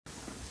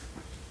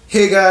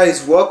Hey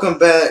guys, welcome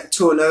back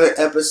to another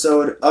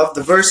episode of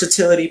the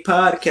Versatility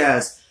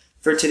Podcast.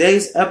 For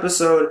today's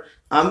episode,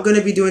 I'm going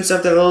to be doing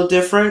something a little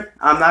different.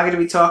 I'm not going to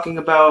be talking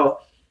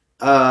about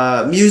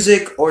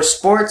music or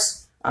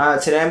sports.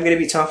 Today I'm going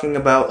to be talking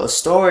about a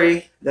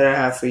story that I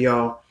have for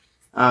y'all.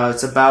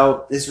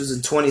 This was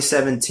in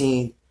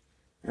 2017,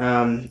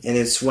 and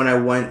it's when I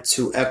went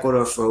to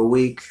Ecuador for a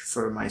week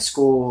for my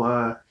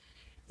school.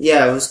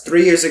 It was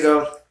 3 years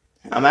ago.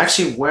 I'm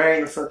actually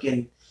wearing a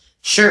fucking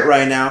shirt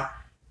right now.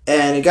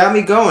 And it got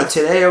me going.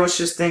 Today I was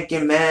just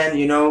thinking, man,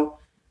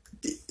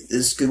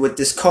 this with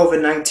this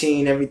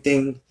COVID-19,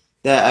 everything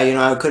that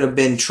I could have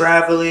been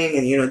traveling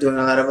and doing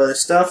a lot of other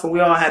stuff, and we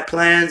all had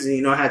plans,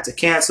 and had to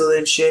cancel it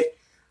and shit.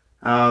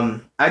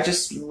 I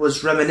just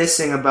was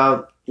reminiscing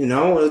about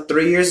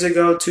 3 years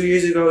ago, 2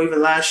 years ago,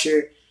 even last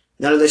year,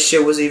 none of this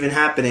shit was even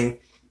happening,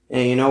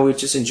 and we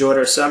just enjoyed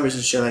our summers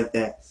and shit like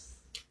that.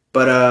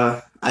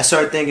 But I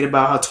started thinking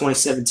about how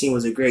 2017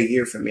 was a great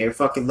year for me. I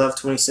fucking loved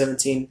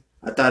 2017.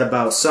 I thought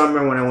about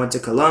summer when I went to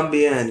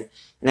Colombia and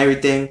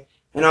everything.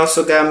 And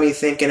also got me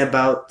thinking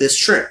about this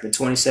trip in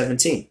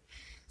 2017.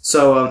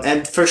 So,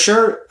 and for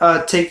sure,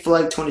 Take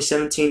Flight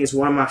 2017 is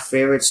one of my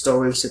favorite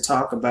stories to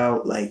talk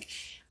about. Like,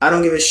 I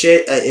don't give a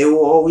shit. It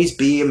will always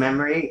be a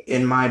memory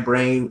in my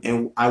brain,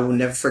 and I will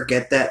never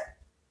forget that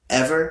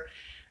ever.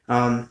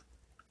 Um,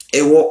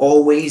 it will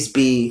always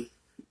be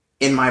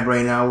in my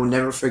brain. I will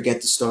never forget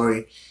the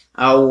story.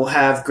 I will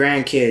have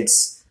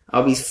grandkids.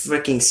 I'll be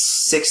freaking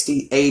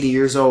 60, 80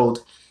 years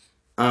old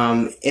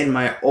in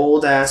my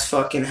old ass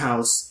fucking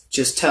house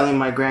just telling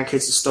my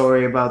grandkids a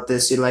story about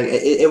this.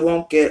 It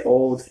won't get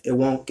old. It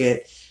won't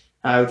get.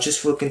 I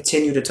just will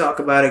continue to talk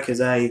about it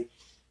because I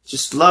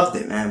just loved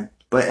it, man.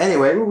 But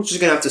anyway, we're just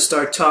gonna have to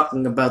start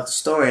talking about the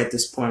story at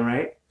this point,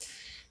 right?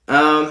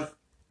 Um,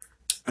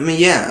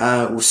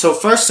 so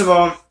first of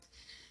all,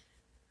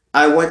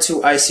 I went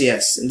to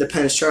ICS,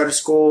 Independence Charter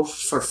School,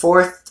 for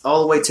fourth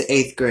all the way to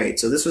eighth grade.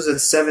 So this was in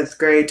seventh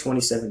grade,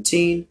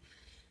 2017.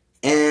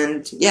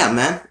 And yeah,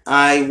 man,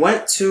 I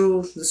went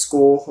to the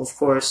school, of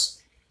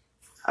course,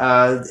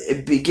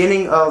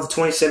 beginning of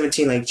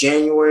 2017, like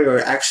January, or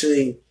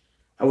actually,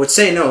 I would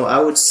say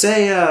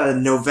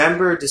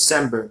November,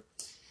 December.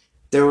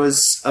 There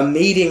was a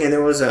meeting and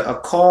there was a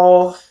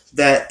call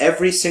that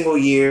every single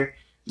year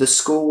the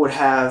school would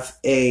have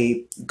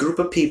a group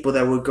of people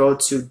that would go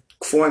to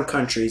foreign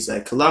countries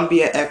like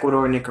Colombia,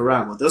 Ecuador, and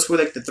Nicaragua. Those were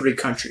like the three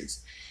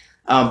countries.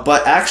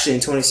 But actually,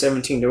 in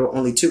 2017, there were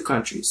only two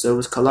countries. So it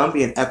was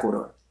Colombia and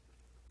Ecuador.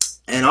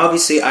 And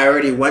obviously, I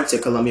already went to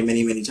Colombia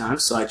many, many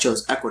times, so I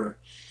chose Ecuador.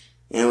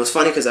 And it was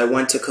funny because I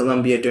went to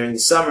Colombia during the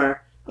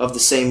summer of the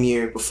same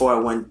year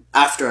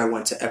after I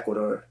went to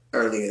Ecuador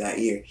earlier that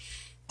year.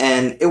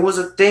 And it was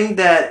a thing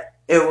that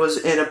it was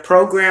in a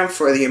program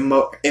for the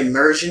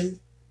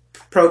immersion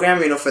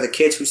program, for the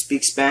kids who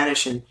speak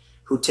Spanish and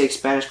who take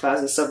Spanish classes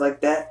and stuff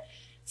like that,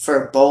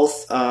 for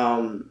both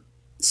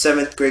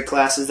seventh grade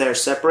classes that are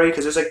separated,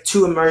 because there's like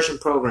two immersion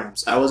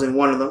programs. I was in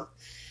one of them,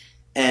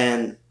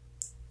 and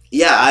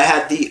yeah, I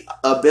had the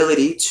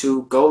ability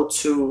to go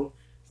to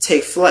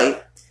Take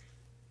Flight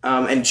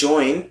and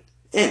join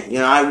in.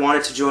 I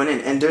wanted to join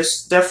in, and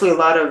there's definitely a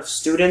lot of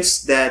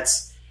students that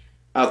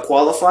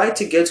qualified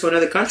to get to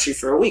another country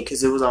for a week,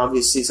 because it was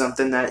obviously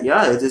something that,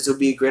 this would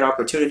be a great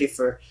opportunity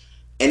for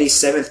any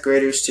seventh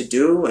graders to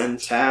do and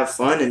to have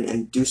fun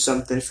and do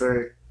something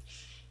for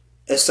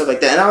and stuff like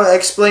that. And I'll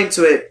explain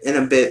to it in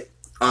a bit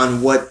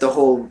on what the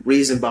whole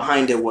reason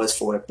behind it was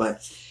for it.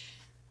 But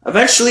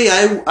eventually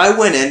I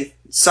went in,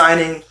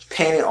 signing,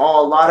 paying a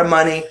lot of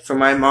money for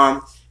my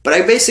mom.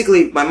 But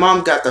my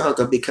mom got the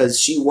hookup because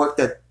she works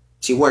at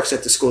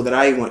the school that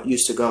I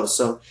used to go.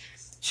 So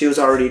she was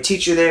already a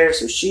teacher there,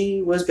 so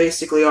she was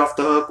basically off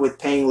the hook with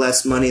paying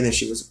less money than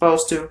she was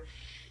supposed to,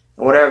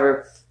 or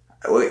whatever.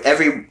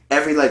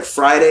 Every like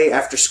Friday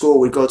after school,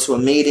 we'd go to a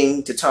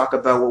meeting to talk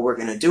about what we're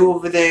gonna do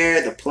over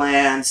there, the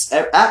plans,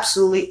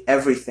 absolutely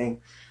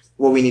everything,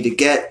 what we need to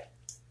get,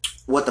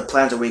 what the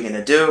plans are we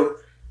gonna do,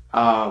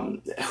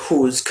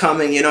 who's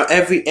coming,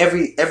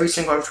 every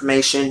single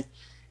information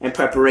and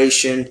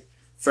preparation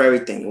for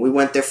everything. We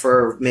went there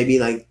for maybe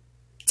like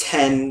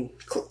 10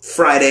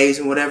 Fridays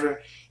and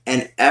whatever.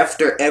 And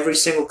after every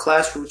single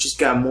class, we just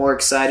got more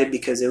excited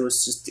because it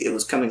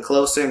was coming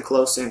closer and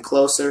closer and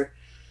closer.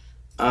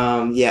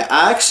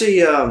 I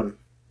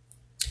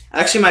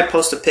actually might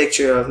post a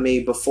picture of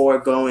me before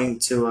going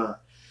to.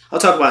 I'll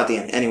talk about it at the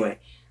end. Anyway,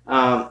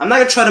 I'm not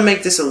gonna try to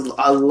make this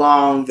a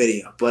long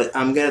video, but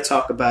I'm gonna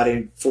talk about it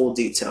in full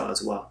detail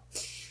as well.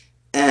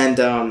 And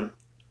I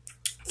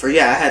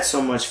had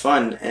so much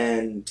fun,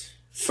 and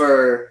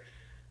for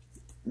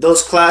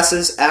those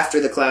classes, after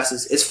the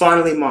classes, it's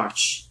finally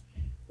March.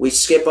 We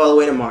skip all the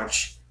way to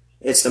March.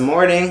 It's the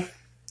morning.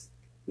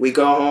 We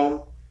go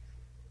home,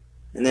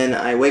 and then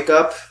I wake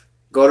up,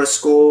 go to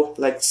school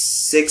like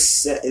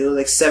 7 in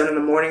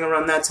the morning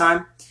around that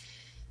time.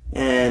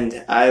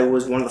 And I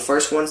was one of the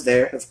first ones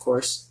there, of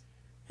course.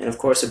 And of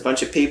course, a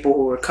bunch of people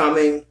who were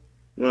coming,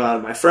 a lot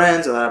of my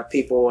friends, a lot of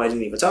people I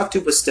didn't even talk to,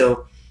 but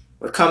still,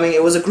 We're coming.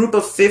 It was a group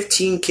of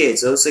 15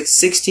 kids. It was like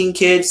 16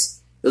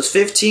 kids. It was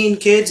 15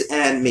 kids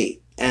and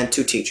me and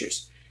two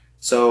teachers.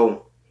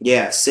 So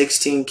yeah,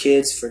 16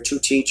 kids for two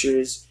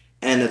teachers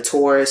and a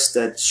tourist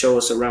that show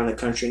us around the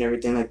country and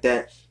everything like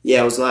that.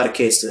 Yeah, it was a lot of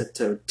kids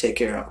to take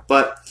care of.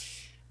 But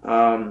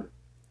um,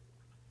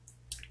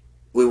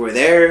 we were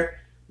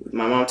there.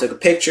 My mom took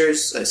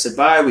pictures. I said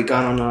bye. We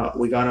got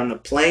on the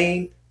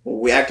plane.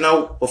 We act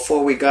no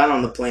before we got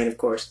on the plane, of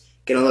course.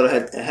 Getting a little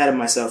ahead of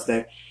myself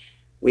there.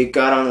 We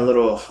got on a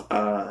little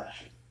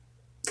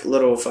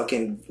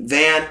fucking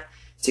van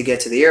to get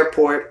to the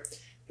airport.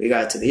 We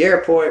got to the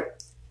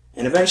airport,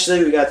 and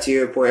eventually we got to the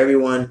airport.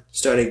 Everyone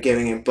started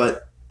giving it,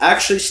 but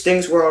actually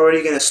things were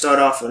already gonna start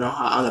off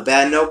on a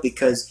bad note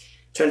because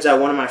it turns out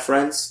one of my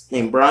friends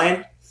named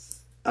Brian,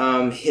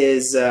 um,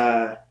 his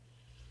uh,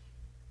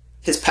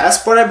 his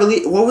passport, I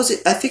believe, what was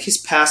it? I think his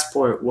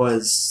passport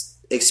was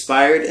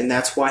expired, and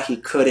that's why he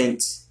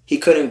couldn't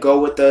go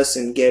with us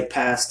and get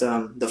past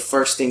the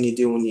first thing you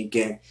do when you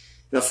get.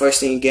 The first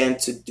thing you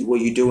get into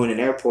what you do in an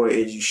airport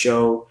is you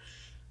show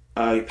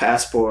your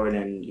passport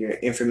and your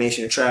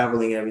information of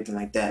traveling and everything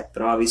like that.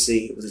 But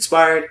obviously it was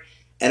expired,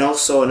 and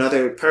also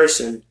another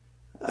person,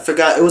 I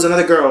forgot, it was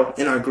another girl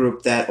in our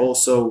group that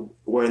also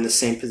were in the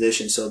same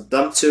position. So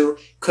them two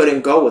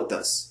couldn't go with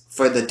us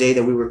for the day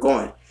that we were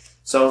going.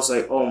 So I was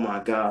like, oh my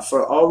god,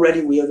 for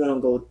already we are gonna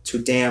go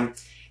to damn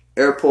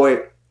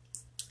airport,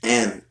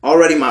 and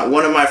already my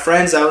one of my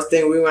friends, I was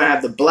thinking we were gonna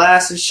have the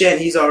blast and shit,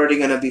 and he's already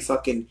gonna be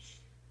fucking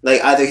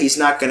like either he's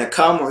not gonna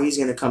come or he's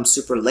gonna come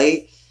super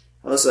late.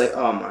 I was like,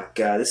 oh my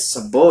god, this is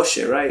some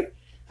bullshit, right?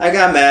 I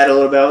got mad a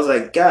little bit. I was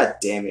like, god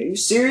damn it, are you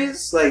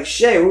serious? Like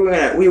shit,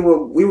 we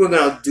were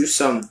gonna do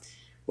some,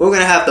 we were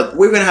gonna have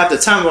the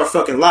time of our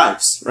fucking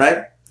lives,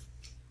 right?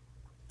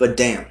 But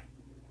damn,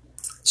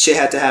 shit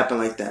had to happen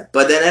like that.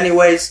 But then,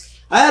 anyways,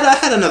 I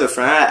had another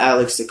friend, I had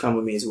Alex to come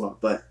with me as well.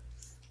 But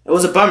it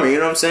was a bummer, you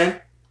know what I'm saying?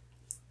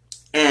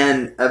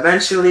 And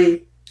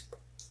eventually,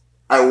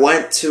 I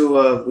went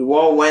to we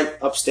all went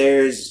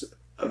upstairs.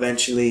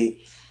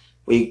 Eventually,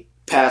 we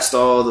passed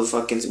all the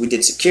fucking. We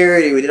did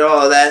security. We did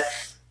all of that.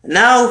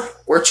 Now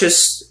we're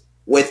just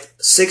with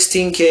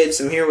 16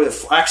 kids. I'm here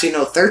with actually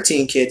no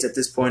 13 kids at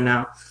this point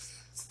now.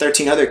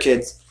 13 other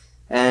kids,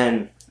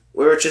 and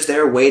we were just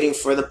there waiting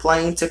for the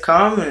plane to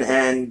come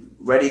and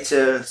ready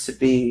to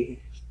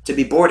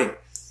be boarding.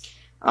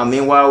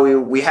 Meanwhile,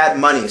 we had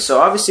money, so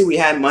obviously we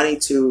had money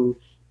to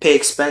pay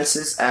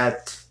expenses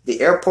at the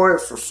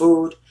airport for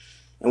food,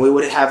 and we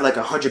would have like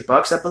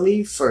 $100, I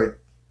believe, for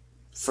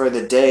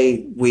the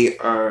day we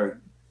are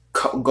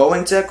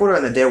going to Ecuador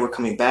and the day we're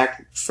coming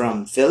back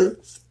from Philly.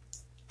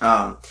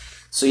 Um,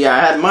 so yeah, I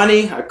had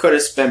money. I could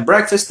have spent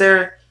breakfast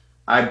there.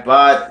 I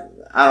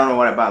don't know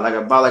what I bought. Like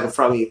I bought like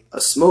probably a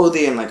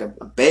smoothie and like a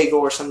bagel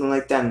or something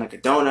like that, and like a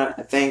donut,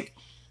 I think,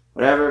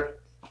 whatever.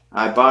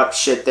 I bought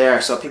shit there. I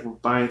saw people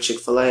buying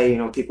Chick-fil-A. You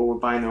know, people were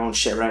buying their own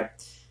shit, right?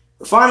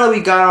 But finally,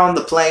 we got on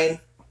the plane.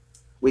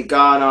 We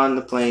got on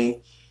the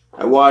plane.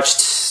 I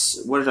watched.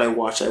 What did I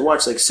watch? I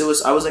watched like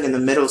Suicide. I was like in the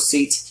middle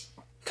seat,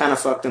 kind of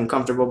fucked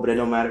uncomfortable, but it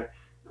don't matter.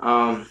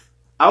 I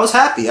was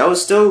happy. I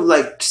was still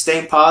like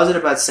staying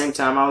positive. At the same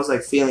time, I was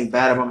like feeling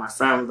bad about my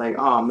friend. I was like,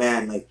 oh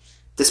man, like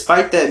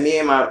despite that, me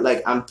and my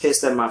like, I'm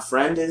pissed that my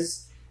friend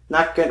is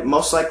not gonna,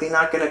 most likely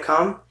not gonna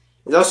come.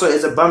 It also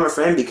is a bummer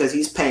for him because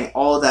he's paying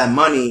all that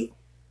money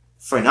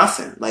for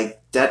nothing.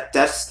 Like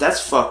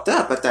that's fucked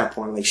up at that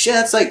point. Like shit,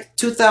 that's like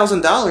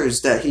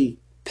 $2,000 that he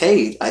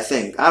paid. I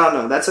think I don't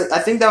know. That's like I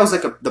think that was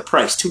like the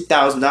price,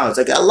 $2,000.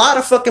 Like a lot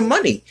of fucking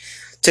money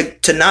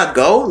to not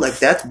go. Like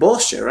that's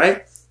bullshit,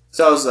 right?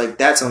 So I was like,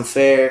 that's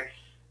unfair,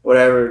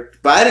 whatever.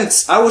 But I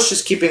didn't. I was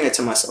just keeping it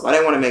to myself. I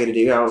didn't want to make it a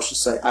deal. I was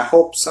just like, I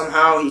hope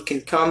somehow he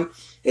can come.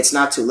 It's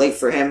not too late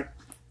for him.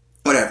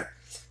 Whatever.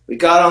 We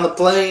got on the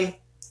plane.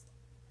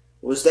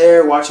 Was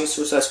there watching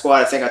Suicide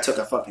Squad. I think I took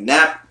a fucking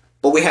nap.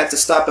 But we had to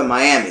stop in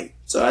Miami.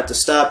 So I had to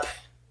stop,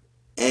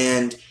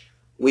 and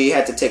we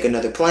had to take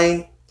another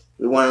plane.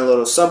 We went on a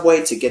little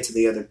subway to get to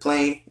the other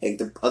plane. Like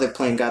the other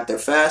plane got there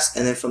fast,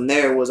 and then from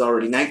there it was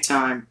already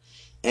nighttime,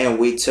 and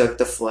we took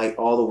the flight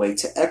all the way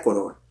to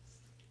Ecuador.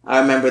 I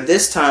remember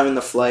this time in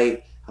the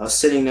flight, I was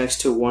sitting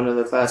next to one of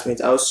the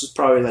classmates. I was just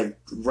probably like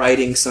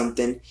writing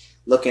something,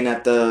 looking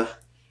at the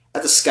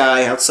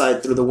sky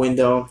outside through the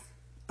window.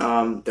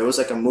 There was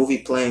like a movie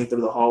playing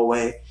through the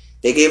hallway.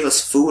 They gave us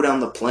food on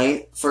the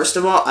plane. First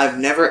of all, I've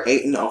never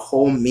eaten a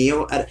whole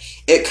meal.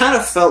 It kind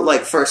of felt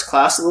like first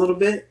class a little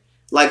bit,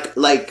 like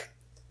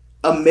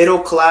a middle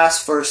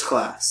class first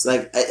class.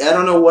 Like I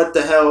don't know what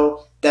the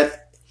hell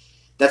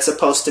that's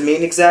supposed to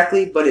mean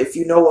exactly, but if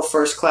you know what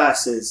first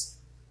class is,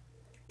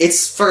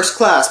 it's first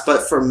class,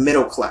 but for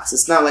middle class.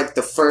 It's not like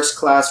the first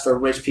class for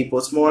rich people.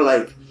 It's more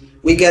like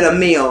we get a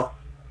meal.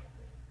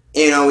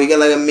 You know, we get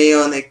like a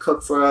meal and they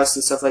cook for us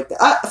and stuff like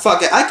that.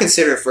 Fuck it, I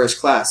consider it first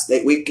class.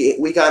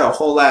 We got a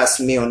whole ass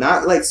meal,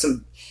 not like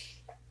some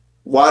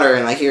water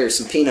and like here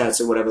some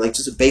peanuts or whatever, like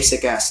just a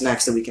basic ass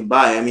snacks that we can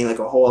buy. I mean like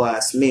a whole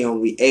ass meal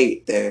we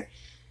ate there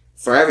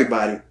for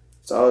everybody.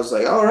 So I was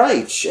like, all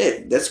right,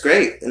 shit, that's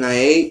great. And I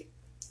ate.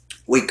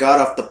 We got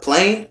off the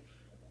plane.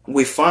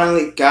 We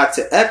finally got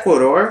to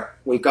Ecuador.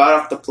 We got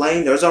off the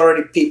plane. There was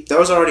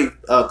already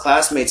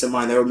classmates of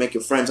mine that were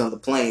making friends on the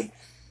plane,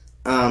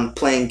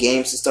 playing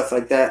games and stuff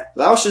like that.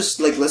 But I was just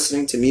like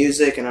listening to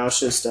music, and I was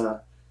just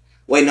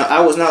wait, no,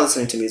 I was not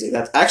listening to music.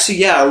 That's actually,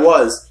 yeah, I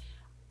was.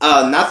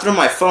 Not through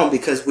my phone,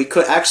 because we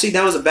could actually,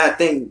 that was a bad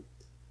thing,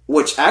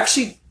 which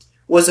actually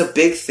was a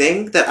big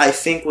thing that I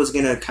think was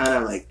gonna kind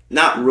of like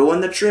not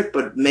ruin the trip,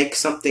 but make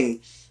something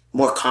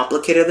more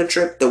complicated of the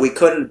trip. That we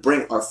couldn't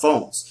bring our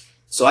phones,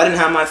 so I didn't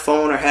have my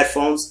phone or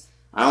headphones.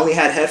 I only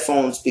had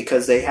headphones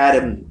because they had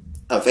them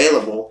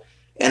available,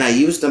 and I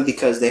used them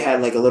because they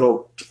had like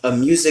a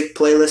music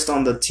playlist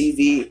on the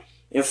TV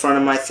in front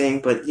of my thing.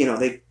 But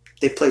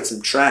they played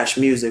some trash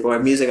music, or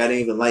music I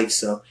didn't even like,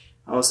 so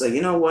I was like,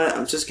 you know what?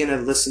 I'm just gonna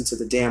listen to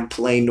the damn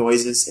plane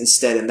noises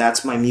instead, and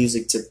that's my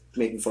music to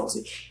make me fall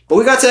asleep. But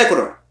we got to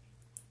Ecuador,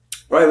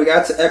 right? We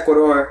got to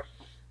Ecuador.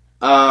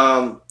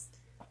 Um,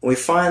 we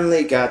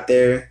finally got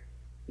there.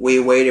 We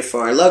waited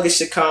for our luggage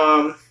to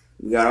come.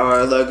 We got all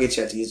our luggage.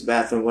 Had to use the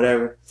bathroom,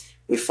 whatever.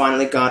 We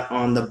finally got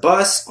on the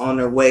bus on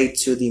our way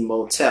to the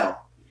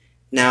motel.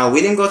 Now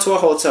we didn't go to a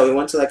hotel. We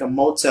went to like a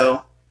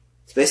motel.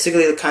 It's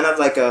basically kind of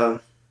like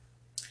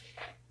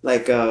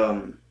like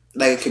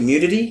a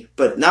community,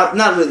 but not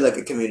really like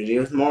a community. It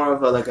was more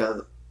of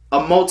a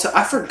motel.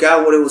 I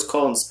forgot what it was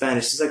called in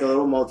Spanish. It's like a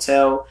little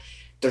motel.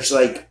 There's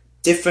like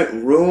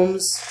different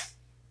rooms,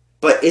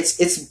 but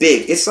it's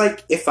big. It's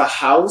like if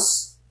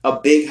a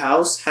big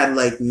house, had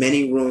like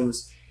many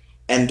rooms,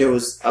 and there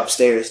was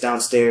upstairs,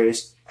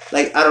 downstairs,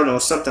 like I don't know,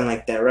 something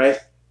like that, right?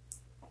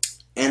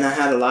 And I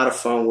had a lot of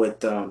fun with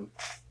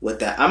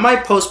that. I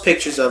might post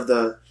pictures of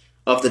the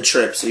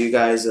trip so you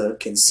guys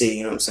can see.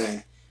 You know what I'm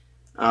saying?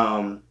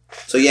 Um,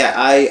 so yeah,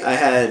 I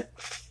had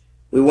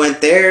we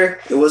went there.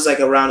 It was like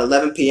around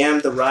 11 p.m.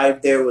 The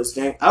ride there was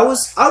there. I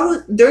was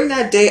during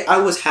that day. I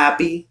was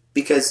happy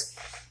because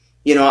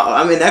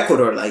I'm in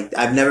Ecuador. Like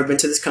I've never been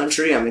to this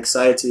country. I'm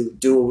excited to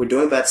do what we're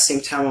doing, but at the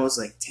same time, I was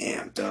like,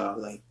 damn, dog,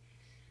 like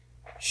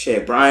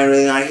shit, Brian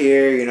really not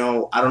here.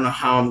 I don't know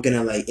how I'm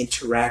gonna like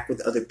interact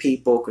with other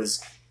people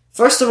because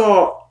first of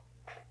all,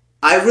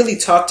 I really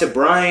talked to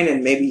Brian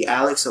and maybe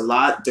Alex a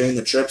lot during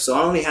the trip, so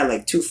I only had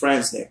like two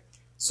friends there.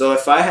 So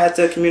if I had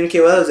to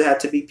communicate with others, it had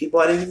to be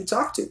people I didn't even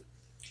talk to.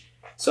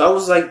 So I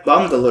was like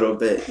bummed a little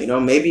bit,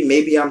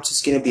 maybe I'm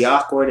just gonna be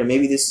awkward and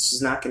maybe this is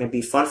just not gonna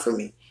be fun for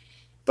me.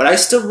 But I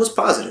still was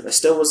positive. I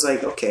still was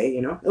like, okay,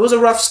 it was a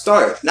rough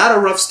start. Not a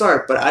rough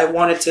start, but I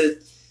wanted to.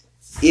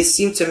 It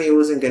seemed to me it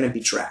wasn't gonna be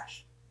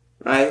trash,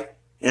 right?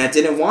 And I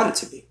didn't want it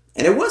to be,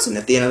 and it wasn't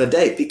at the end of the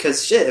day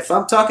because shit. If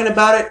I'm talking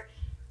about it,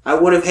 I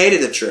would have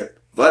hated the trip,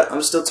 but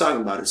I'm still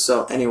talking about it.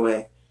 So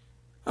anyway,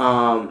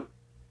 um,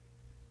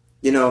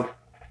 you know,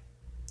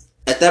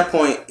 at that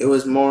point, it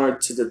was more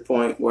to the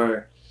point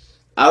where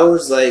I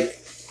was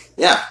like,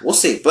 yeah, we'll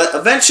see. But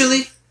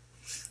eventually,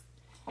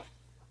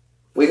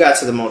 we got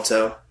to the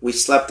motel. We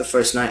slept the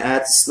first night. I had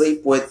to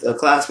sleep with a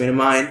classmate of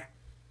mine.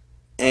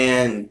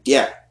 And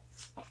yeah,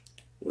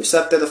 we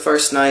slept there the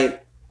first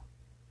night.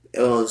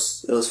 It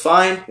was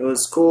fine. It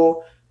was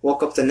cool.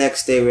 Woke up the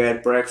next day. We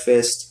had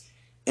breakfast.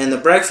 And the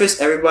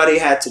breakfast, everybody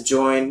had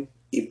to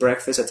eat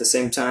breakfast at the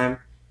same time.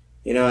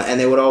 And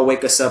they would all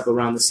wake us up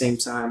around the same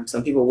time.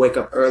 Some people wake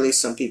up early.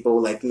 Some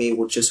people, like me,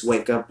 will just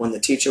wake up when the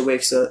teacher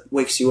wakes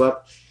you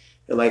up.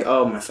 They're like,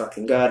 oh my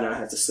fucking god, now I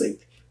have to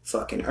sleep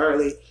fucking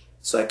early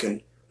so I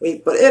can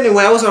wait. But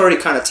anyway, I was already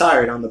kind of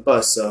tired on the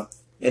bus, so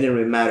it didn't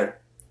really matter.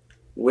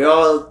 We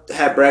all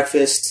had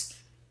breakfast,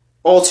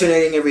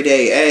 alternating every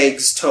day: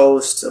 eggs,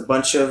 toast, a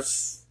bunch of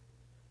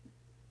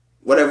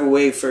whatever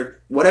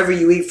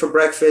you eat for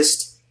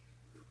breakfast.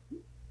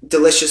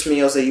 Delicious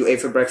meals that you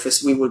ate for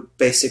breakfast, we would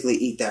basically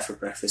eat that for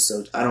breakfast.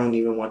 So I don't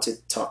even want to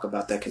talk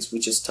about that because we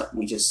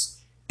just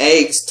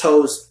eggs,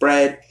 toast,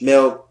 bread,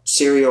 milk,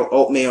 cereal,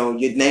 oatmeal,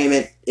 you name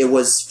it. It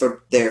was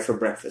for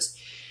breakfast,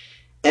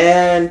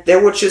 and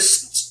they would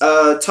just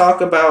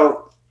talk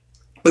about.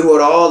 We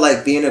would all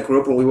like be in a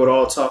group and we would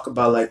all talk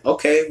about like,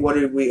 okay, what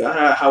did we?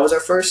 How was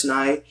our first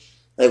night?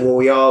 Like, were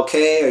we all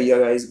okay? Are you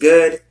guys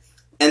good?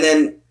 And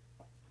then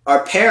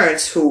our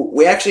parents, who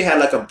we actually had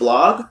like a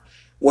blog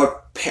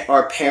where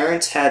our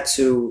parents had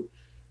to,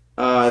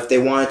 if they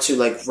wanted to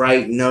like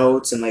write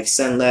notes and like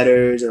send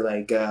letters or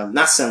like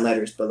not send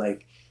letters but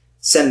like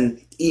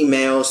send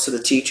emails to the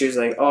teachers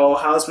like, oh,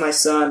 how's my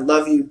son?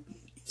 Love you,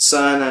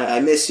 son. I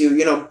miss you.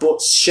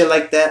 Shit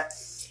like that.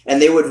 And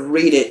they would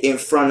read it in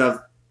front of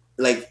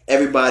like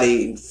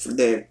everybody,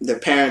 their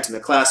parents and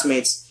their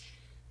classmates.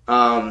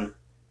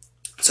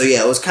 So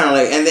yeah, it was kind of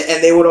like,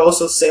 and they would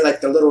also say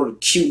like the little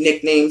cute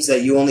nicknames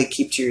that you only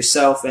keep to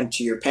yourself and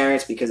to your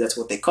parents because that's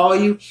what they call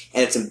you,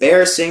 and it's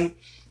embarrassing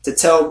to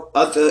tell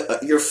other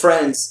your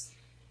friends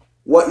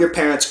what your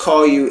parents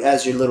call you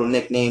as your little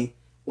nickname,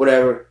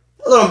 whatever.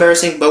 A little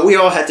embarrassing, but we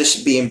all had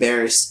to be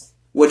embarrassed,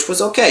 which was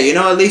okay.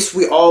 At least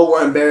we all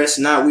were embarrassed,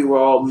 not we were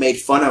all made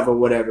fun of or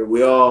whatever.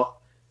 We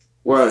all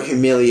were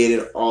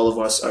humiliated, all of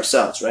us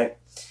ourselves, right?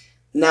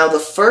 Now the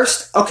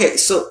first, okay,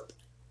 so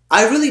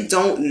I really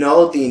don't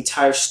know the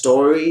entire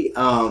story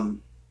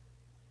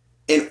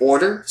in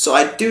order, so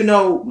I do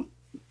know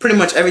pretty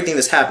much everything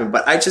that's happened,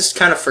 but I just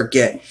kind of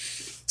forget.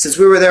 Since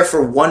we were there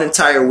for one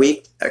entire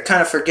week, I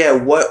kind of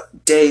forget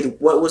what day,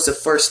 what was the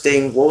first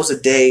thing, what was the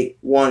day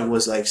one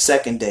was like,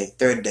 second day,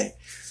 third day.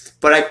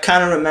 But I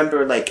kind of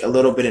remember like a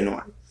little bit in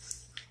order.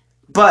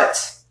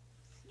 But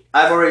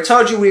I've already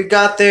told you we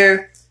got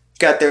there.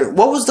 Got there.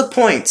 What was the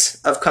point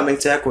of coming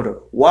to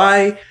Ecuador?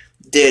 Why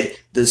did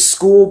the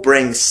school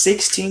bring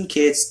 16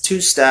 kids,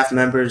 2 staff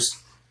members,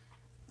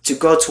 to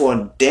go to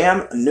a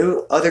damn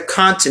new other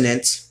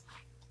continent,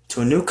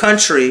 to a new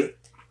country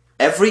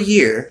every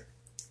year?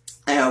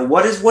 And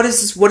what is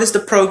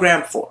the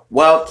program for?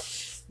 Well,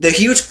 the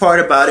huge part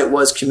about it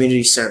was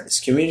community service.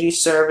 Community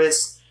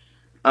service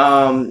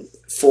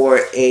for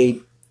a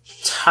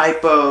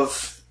type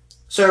of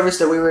service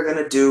that we were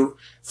going to do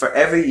for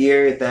every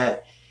year,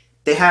 that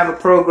they have a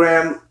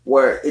program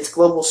where it's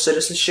Global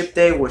Citizenship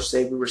Day, which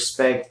they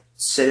respect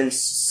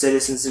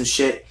citizens and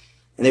shit.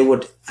 And they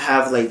would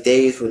have like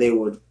days where they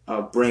would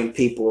bring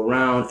people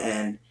around.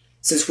 And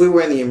since we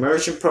were in the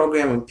immersion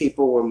program and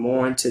people were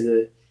more into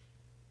the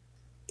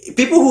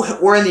people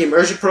who were in the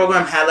immersion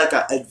program had like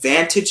an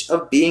advantage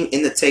of being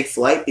in the take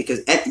flight,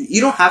 because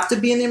you don't have to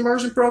be in the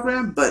immersion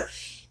program, but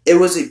it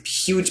was a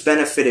huge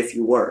benefit if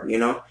you were,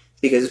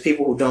 because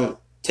people who don't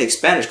take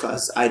Spanish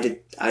classes, I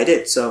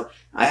did, so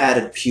I had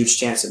a huge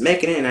chance of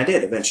making it, and I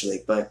did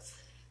eventually. But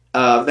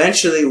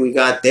eventually we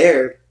got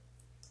there,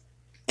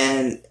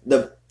 and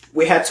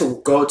we had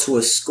to go to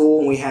a school,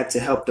 and we had to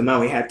help them out.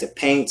 We had to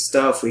paint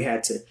stuff. We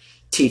had to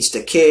teach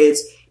the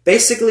kids.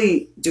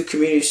 Basically, do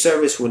community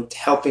service with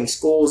helping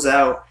schools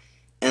out,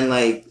 and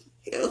like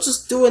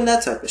just doing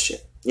that type of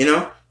shit,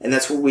 And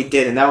that's what we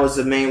did, and that was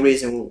the main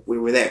reason we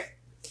were there.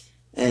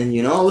 And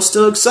I was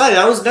still excited.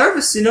 I was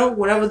nervous,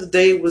 whenever the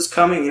day was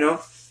coming,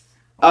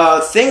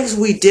 things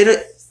we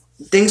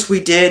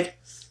did.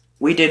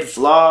 We did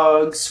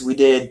vlogs. We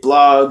did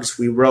blogs.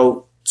 We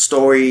wrote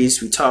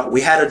stories. We talked.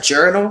 We had a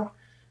journal.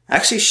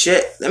 Actually,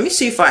 shit. Let me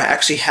see if I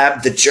actually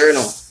have the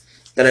journal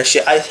that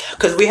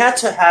because we had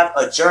to have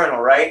a journal,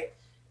 right?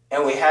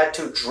 And we had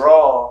to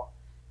draw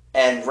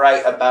and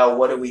write about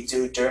what did we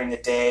do during the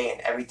day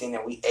and everything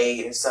that we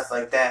ate and stuff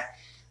like that.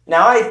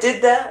 Now, I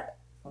did that,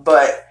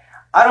 but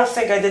I don't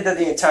think I did that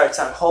the entire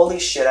time. Holy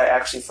shit, I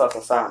actually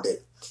fucking found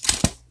it.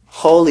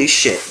 Holy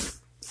shit.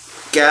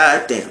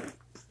 God damn.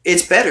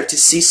 It's better to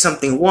see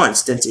something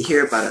once than to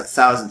hear about it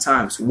 1,000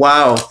 times.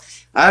 Wow.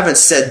 I haven't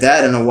said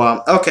that in a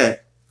while. Okay.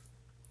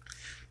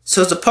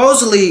 So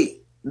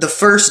supposedly the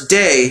first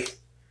day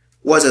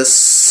was a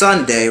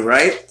Sunday,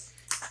 right?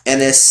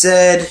 And it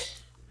said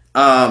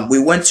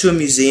we went to a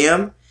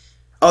museum.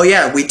 Oh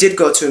yeah, we did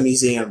go to a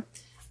museum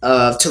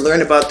to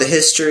learn about the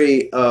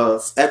history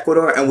of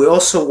Ecuador, and we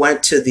also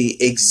went to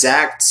the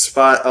exact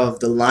spot of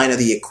the line of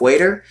the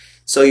equator.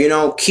 So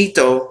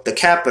Quito, the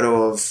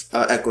capital of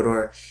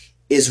Ecuador,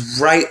 is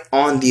right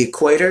on the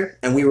equator,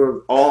 and we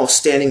were all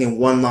standing in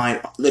one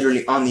line,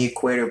 literally on the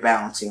equator,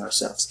 balancing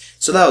ourselves.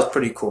 So that was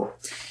pretty cool.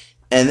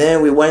 And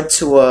then we went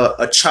to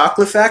a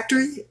chocolate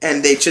factory,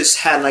 and they just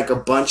had like a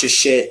bunch of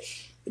shit,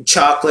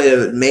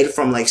 chocolate made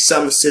from like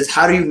substances.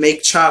 How do you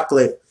make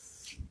chocolate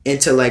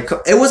into like,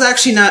 it was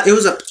actually not, it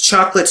was a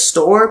chocolate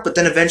store, but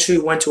then eventually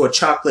we went to a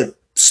chocolate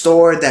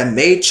store that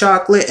made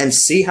chocolate and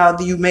see how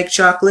do you make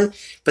chocolate,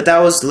 but that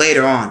was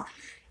later on.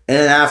 And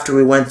then after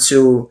we went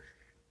to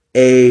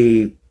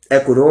a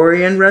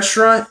Ecuadorian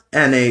restaurant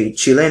and a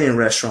Chilean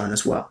restaurant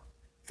as well.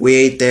 We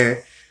ate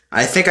there.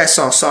 I think I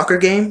saw a soccer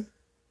game,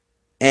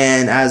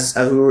 and as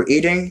we were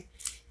eating,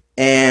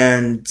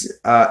 and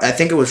I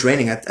think it was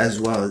raining as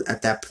well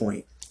at that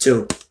point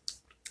too.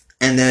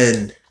 And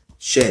then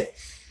shit,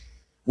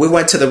 we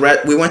went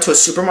to a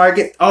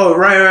supermarket. Oh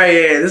right,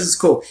 yeah, this is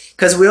cool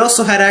because we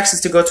also had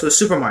access to go to a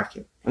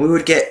supermarket, and we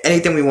would get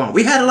anything we want.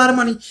 We had a lot of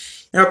money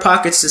in our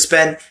pockets to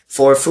spend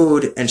for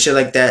food and shit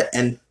like that,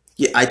 and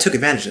yeah, I took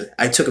advantage of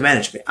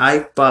it.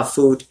 I bought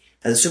food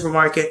at the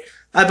supermarket.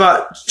 I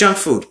bought junk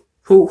food.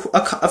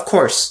 Of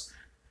course,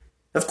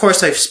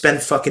 I've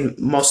spent fucking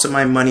most of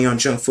my money on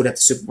junk food at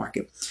the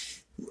supermarket.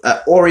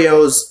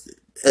 Oreos,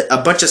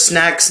 a bunch of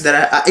snacks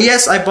that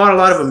yes, I bought a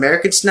lot of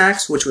American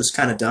snacks, which was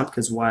kind of dumb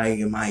because why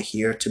am I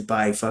here to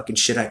buy fucking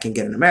shit I can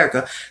get in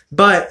America?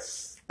 But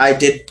I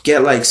did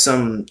get like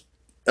some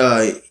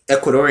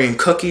Ecuadorian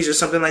cookies or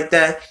something like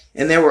that,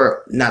 and they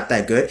were not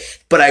that good.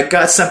 But I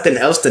got something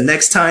else the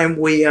next time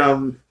we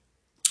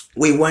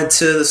went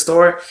to the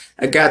store.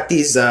 I got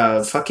these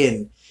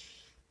fucking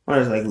what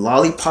is it, like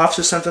lollipops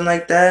or something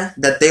like that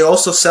they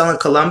also sell in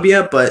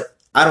Colombia, but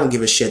I don't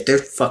give a shit. They're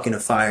fucking a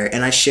fire,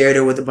 and I shared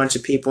it with a bunch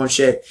of people and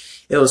shit.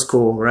 It was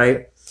cool,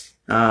 right?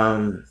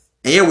 And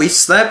yeah, we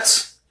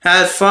slept,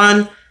 had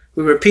fun.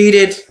 We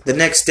repeated. The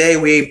next day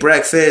we ate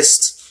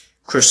breakfast,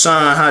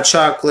 croissant, hot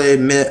chocolate,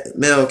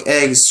 milk,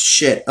 eggs,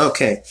 shit.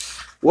 Okay.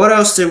 What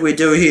else did we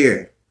do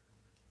here?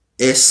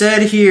 It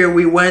said here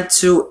we went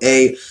to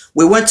a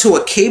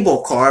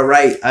cable car,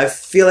 right? I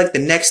feel like the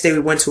next day we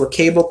went to a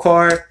cable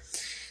car.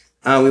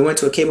 We went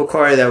to a cable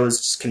car that was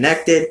just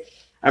connected.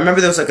 I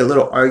remember there was like a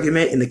little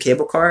argument in the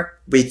cable car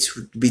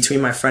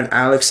between my friend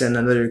Alex and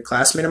another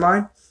classmate of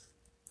mine.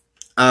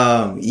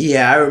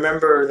 Yeah, I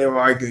remember they were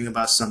arguing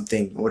about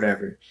something or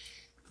whatever.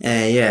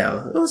 And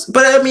yeah, it was,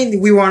 but I mean,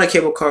 we were on a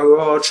cable car. We were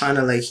all trying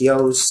to like,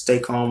 yo, stay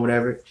calm,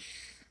 whatever.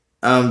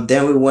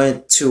 Then we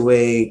went to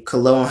a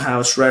Cologne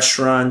House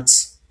restaurant.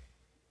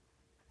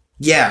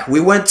 Yeah, we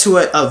went to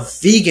a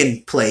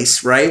vegan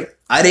place, right?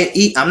 I didn't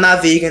eat. I'm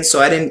not vegan, so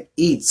I didn't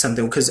eat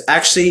something because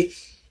actually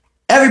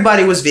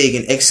everybody was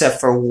vegan except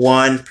for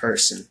one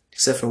person.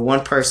 Except for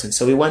one person.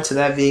 So we went to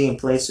that vegan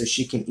place so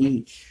she can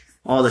eat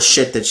all the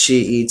shit that she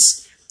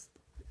eats,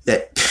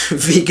 that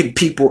vegan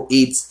people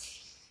eat,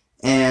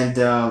 and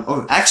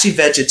or actually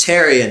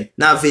vegetarian,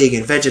 not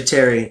vegan,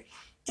 vegetarian.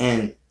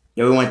 And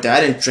yeah, we went there.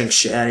 I didn't drink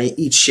shit. I didn't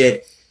eat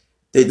shit.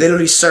 They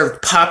literally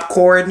served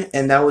popcorn,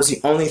 and that was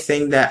the only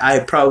thing that I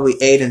probably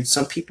ate. And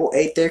some people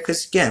ate there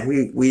because again,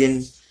 we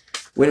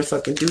didn't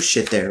fucking do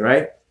shit there,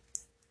 right?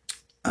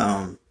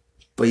 Um,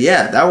 but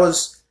yeah, that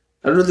was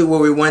literally where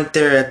we went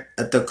there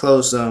at the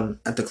close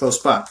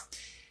spot.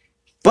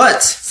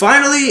 But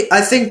finally,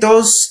 I think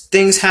those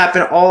things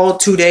happened all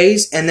 2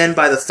 days, and then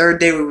by the third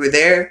day we were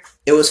there,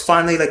 it was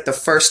finally like the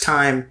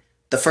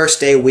first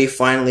day we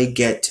finally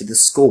get to the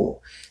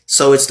school.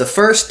 So it's the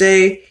first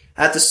day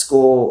at the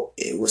school.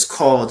 It was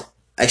called,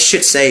 I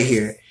should say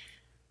here,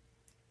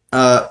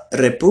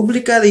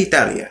 Repubblica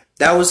d'Italia.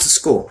 That was the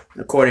school,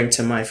 according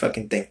to my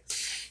fucking thing.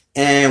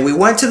 And we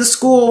went to the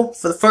school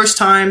for the first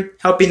time,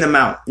 helping them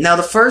out. Now,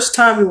 the first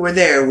time we were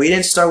there, we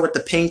didn't start with the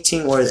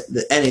painting or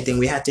anything.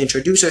 We had to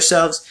introduce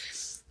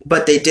ourselves,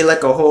 but they did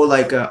like a whole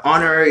like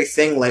honorary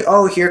thing, like,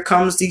 oh, here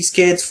comes these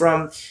kids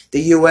from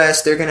the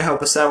U.S. They're gonna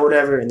help us out,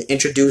 whatever, and they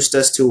introduced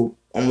us to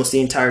almost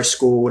the entire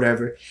school,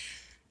 whatever.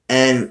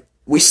 And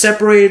we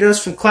separated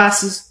us from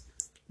classes,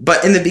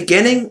 but in the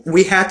beginning,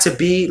 we had to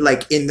be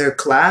like in their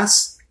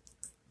class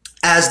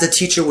as the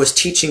teacher was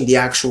teaching the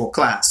actual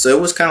class. So it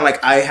was kind of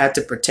like I had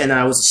to pretend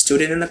I was a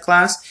student in the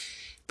class.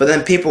 But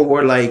then people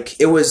were like,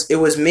 it was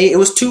me. It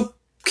was two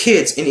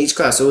kids in each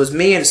class. So it was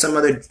me and some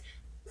other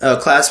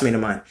classmate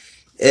of mine.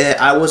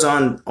 I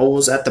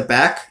was at the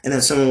back, and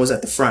then someone was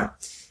at the front.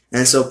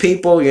 And so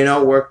people,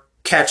 were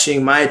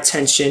catching my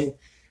attention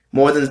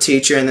more than the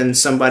teacher, and then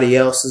somebody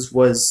else's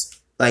was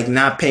like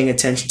not paying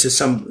attention to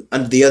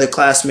the other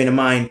classmate of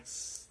mine.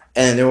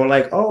 And they were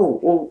like,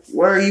 "Oh, well,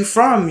 where are you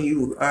from?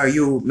 Are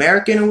you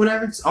American or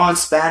whatever?" It's all in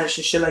Spanish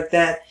and shit like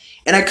that.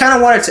 And I kind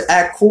of wanted to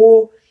act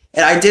cool,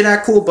 and I did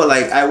act cool, but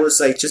like I was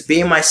like just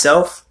being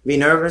myself, be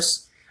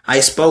nervous. I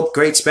spoke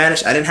great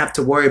Spanish. I didn't have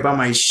to worry about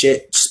my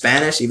shit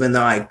Spanish, even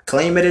though I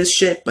claim it is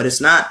shit, but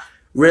it's not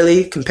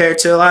really compared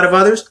to a lot of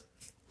others.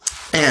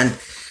 And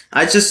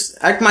I just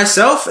act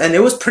myself, and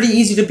it was pretty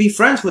easy to be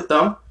friends with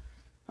them.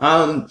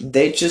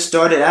 They just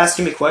started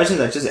asking me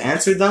questions. I just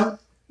answered them.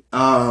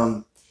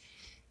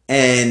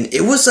 And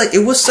it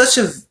was such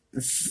a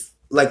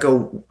like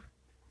a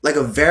like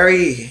a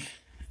very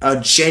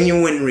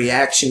genuine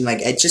reaction. Like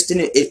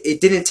it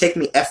didn't take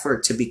me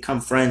effort to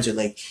become friends or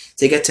like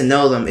to get to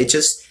know them. It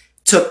just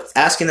took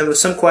asking them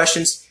some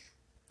questions,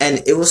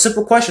 and it was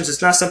simple questions.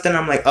 It's not something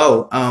I'm like,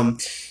 oh,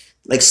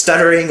 like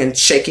stuttering and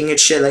shaking and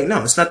shit. Like,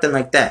 no, it's nothing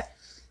like that.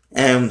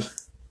 And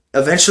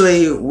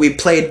eventually we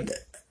played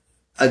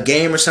a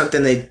game or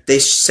something. They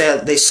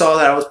said they saw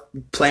that I was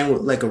playing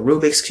with like a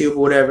Rubik's Cube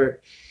or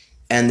whatever.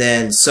 And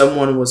then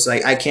someone was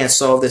like, I can't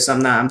solve this.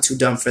 I'm too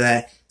dumb for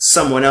that.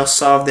 Someone else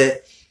solved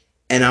it.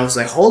 And I was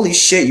like, holy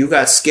shit, you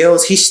got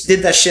skills. He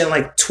did that shit in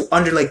like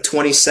under like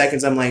 20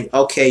 seconds. I'm like,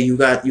 okay, you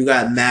got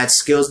mad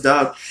skills,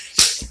 dog.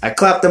 I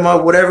clapped them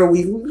up, whatever.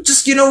 We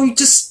just,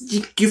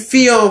 you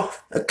feel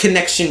a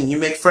connection. You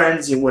make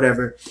friends and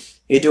whatever.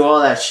 You do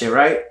all that shit,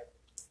 right?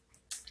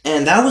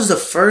 And that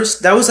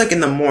was like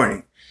in the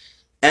morning.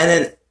 And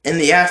then in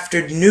the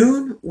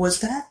afternoon, was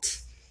that?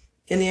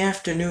 In the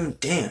afternoon,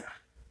 damn.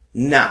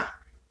 Nah.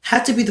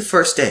 Had to be the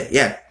first day.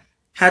 Yeah.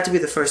 Had to be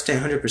the first day,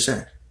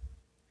 100%.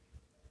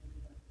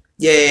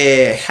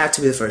 Yeah. Had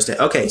to be the first day.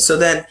 Okay, so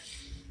then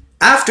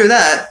after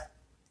that,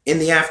 in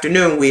the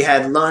afternoon, we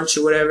had lunch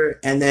or whatever.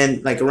 And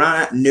then like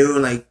around at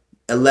noon, like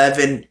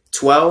 11,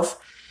 12,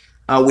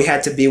 we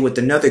had to be with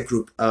another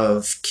group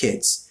of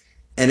kids.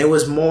 And it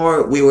was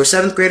more, we were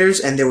seventh graders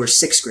and there were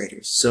sixth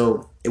graders.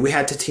 So we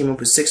had to team up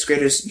with sixth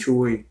graders who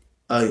were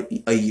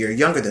a year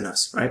younger than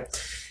us, right?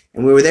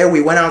 And we were there.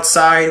 We went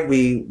outside.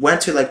 We went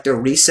to like the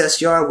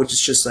recess yard, which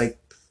is just like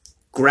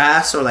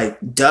grass or like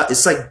dirt.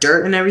 It's like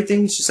dirt and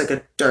everything. It's just like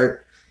a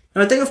dirt.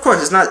 And I think, of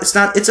course, it's not.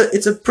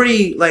 It's a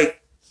pretty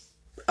like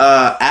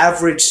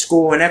average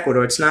school in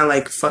Ecuador. It's not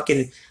like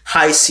fucking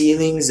high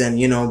ceilings and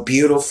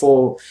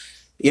beautiful.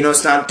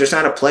 It's not. There's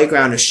not a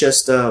playground. It's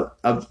just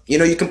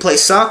you can play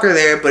soccer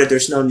there, but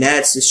there's no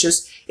nets. It's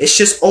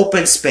just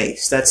open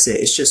space. That's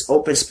it. It's just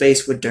open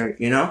space with dirt.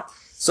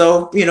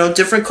 So,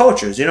 different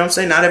cultures, you know what I'm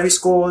saying? Not every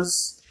school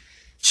is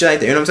shit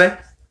like that, you know what I'm saying?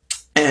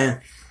 And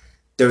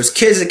There was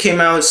kids that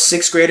came out,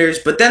 sixth graders,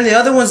 but then the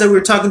other ones that we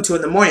were talking to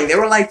in the morning, they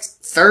were like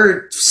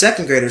third,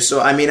 second graders. So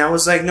I mean, I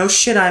was like, no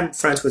shit, I'm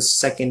friends with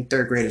second,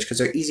 third graders because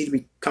they're easy to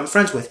become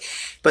friends with.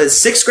 But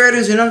sixth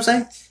graders, you know what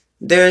I'm saying?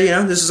 There,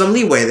 there's some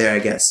leeway there, I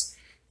guess.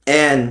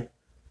 And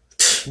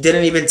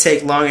didn't even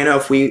take long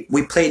enough. We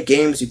played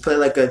games. We played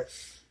like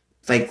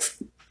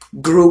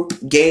group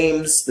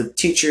games. The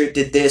teacher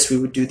did this. We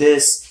would do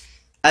this.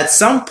 At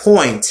some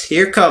point,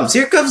 here comes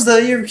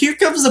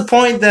the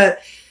point that,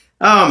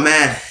 oh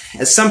man,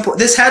 at some point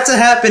this had to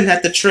happen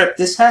at the trip.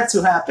 This had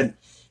to happen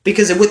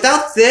because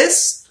without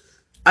this,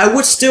 I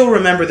would still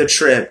remember the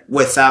trip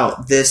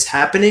without this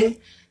happening.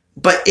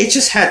 But it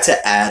just had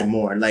to add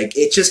more. Like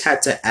it just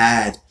had to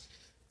add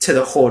to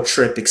the whole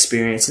trip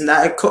experience, and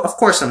that, of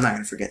course, I'm not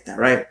gonna forget that,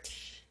 right?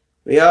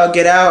 We all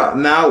get out.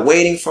 I'm out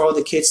waiting for all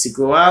the kids to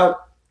go out.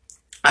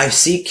 I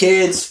see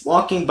kids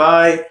walking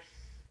by,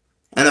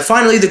 and then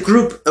finally the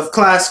group of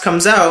class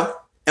comes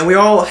out, and we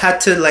all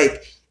had to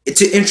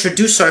to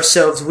introduce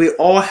ourselves. We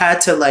all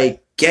had to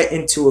get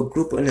into a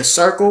group in a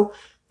circle,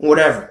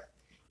 whatever.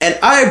 And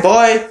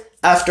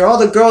after all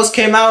the girls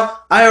came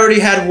out, I already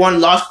had one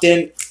locked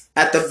in.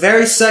 At the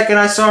very second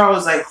I saw her, I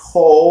was like,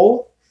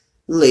 holy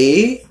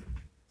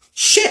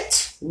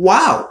shit.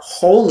 Wow.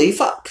 Holy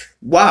fuck.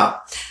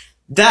 Wow.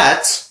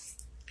 That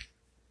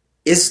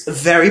is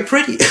very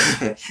pretty.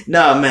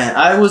 No, man.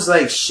 I was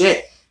like,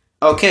 shit.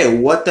 Okay,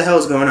 what the hell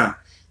is going on?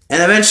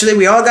 And eventually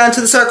we all got into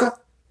the circle.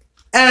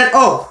 And,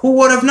 who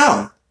would have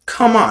known?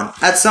 Come on.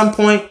 At some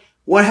point,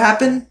 what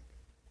happened?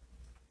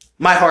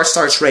 My heart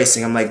starts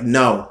racing. I'm like,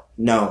 no,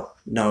 not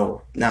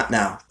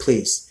now.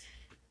 Please.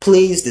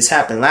 Please, this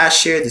happened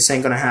last year. This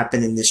ain't gonna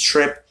happen in this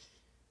trip.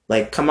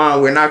 Like, come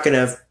on, we're not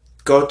gonna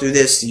go through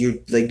this. You're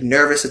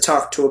nervous to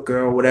talk to a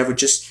girl, whatever.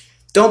 Just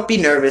don't be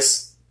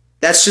nervous.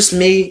 That's just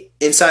me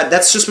inside.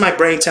 That's just my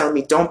brain telling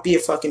me, don't be a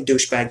fucking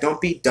douchebag.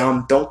 Don't be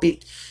dumb. Don't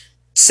be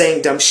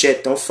saying dumb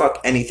shit. Don't fuck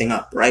anything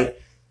up, right?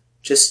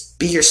 Just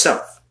be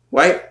yourself,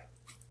 right?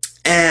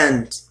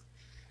 And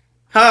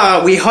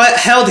we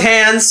held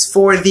hands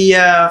for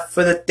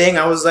the thing.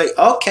 I was like,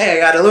 okay, I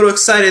got a little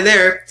excited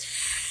there.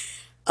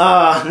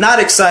 Not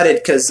excited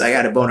because I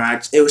got a boner. I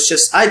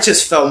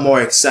just felt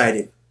more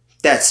excited.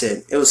 That's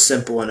it. It was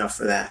simple enough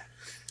for that.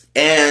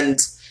 And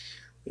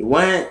we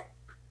went.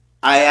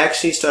 I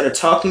actually started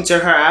talking to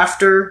her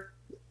after.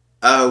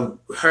 Her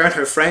and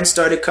her friends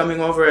started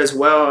coming over as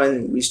well,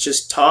 and we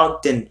just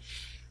talked, and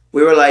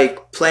we were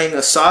playing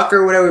a soccer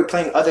or whatever. We were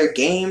playing other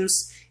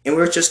games, and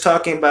we were just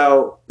talking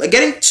about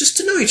getting just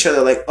to know each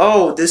other.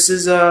 This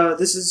is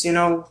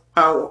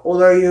how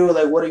old are you?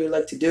 What do you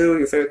like to do?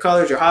 Your favorite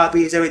colors, your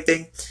hobbies,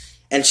 everything.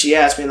 And she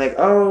asked me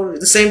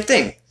the same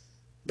thing.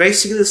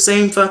 Basically the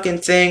same fucking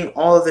thing.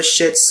 All of the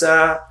shit's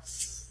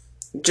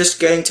just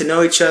getting to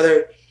know each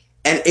other.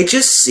 And it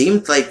just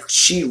seemed like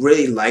she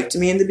really liked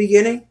me in the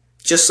beginning.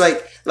 Just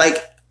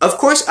of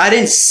course I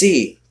didn't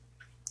see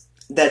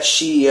that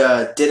she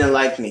didn't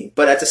like me.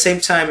 But at the same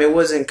time, it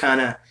wasn't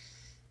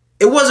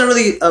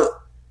really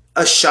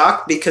a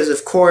shock because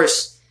of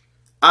course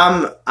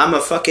I'm a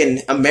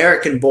fucking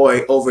American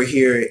boy over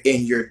here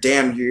in your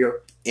damn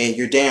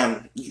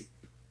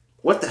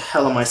what the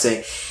hell am I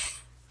saying?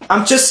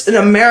 I'm just an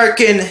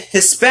American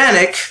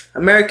Hispanic,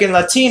 American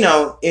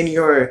Latino in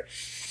your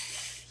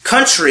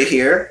country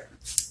here.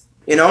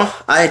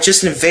 I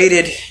just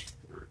invaded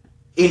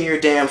in your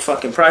damn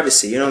fucking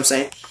privacy, you know what I'm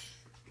saying?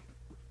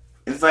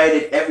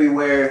 Invited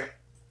everywhere.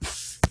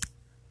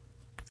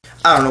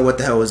 I don't know what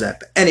the hell was that.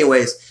 But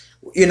anyways,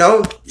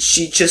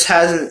 she just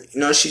hasn't,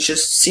 she's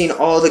just seen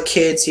all the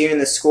kids here in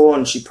the school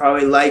and she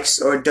probably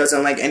likes or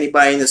doesn't like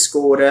anybody in the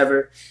school,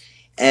 whatever.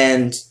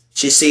 And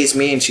she sees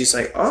me and she's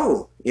like,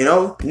 oh,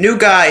 new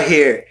guy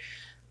here.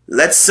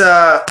 Let's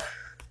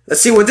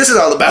see what this is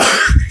all about.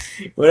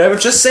 Whatever,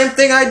 just same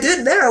thing I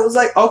did there. I was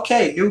like,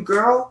 okay, new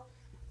girl,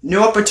 new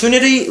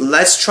opportunity.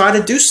 Let's try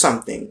to do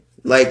something.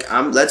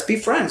 Let's be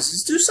friends.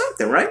 Let's do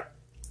something, right?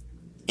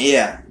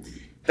 Yeah.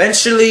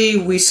 Eventually,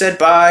 we said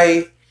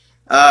bye.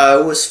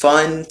 It was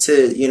fun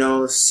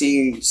to,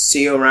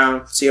 see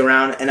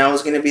around, and I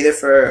was gonna be there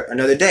for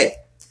another day.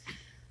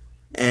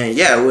 And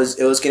yeah, it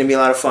was gonna be a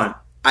lot of fun.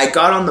 I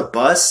got on the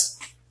bus.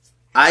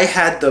 I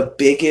had the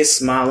biggest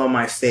smile on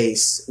my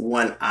face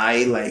when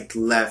I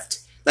left.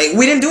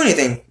 We didn't do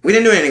anything.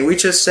 We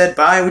just said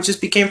bye. We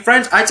just became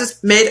friends. I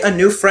just made a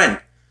new friend.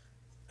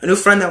 A new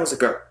friend that was a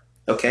girl.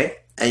 Okay?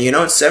 And in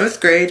 7th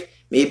grade,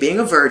 me being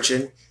a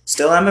virgin,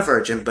 still I'm a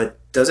virgin, but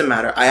doesn't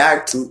matter. I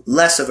act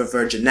less of a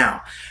virgin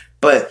now.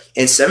 But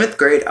in 7th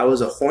grade, I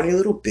was a horny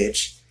little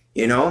bitch.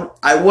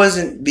 I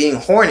wasn't being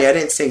horny. I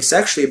didn't think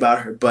sexually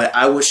about her, but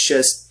I was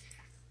just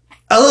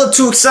a little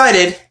too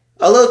excited.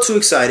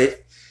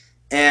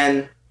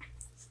 And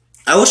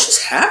I was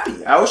just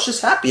happy.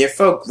 It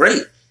felt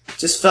great.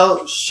 Just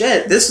felt,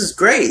 shit, this is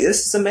great.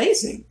 This is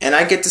amazing. And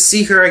I get to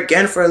see her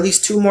again for at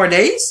least 2 more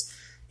days.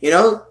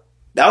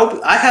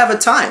 I have a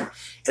time.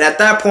 And at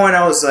that point,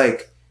 I was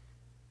like,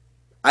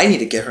 I need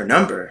to get her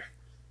number.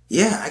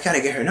 Yeah, I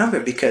gotta get her number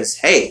because,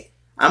 hey,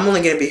 I'm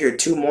only gonna be here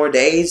 2 more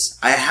days.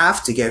 I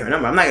have to get her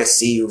number. I'm not gonna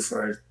see you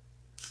for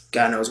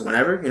God knows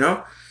whenever, you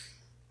know.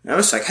 And I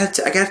was like, I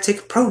gotta take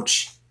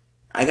approach.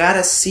 I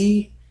gotta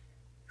see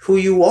who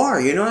you are,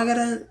 you know. I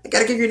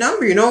gotta get your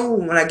number, you know.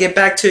 When I get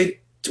back to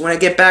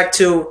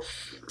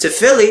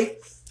Philly,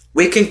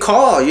 we can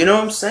call. You know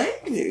what I'm saying?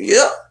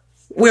 Yeah.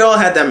 We all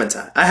had that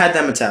mentality. I had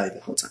that mentality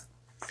the whole time.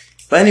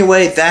 But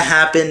anyway, that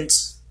happened.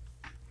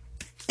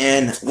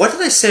 And what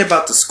did I say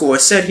about the school? I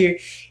said here,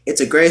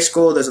 it's a great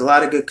school. There's a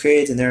lot of good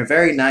kids, and they're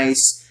very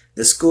nice.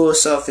 The school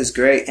itself is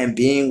great, and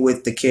being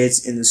with the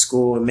kids in the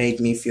school, it made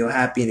me feel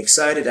happy and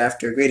excited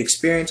after a great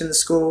experience in the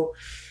school.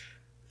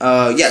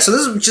 Yeah, so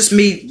this is just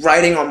me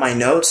writing on my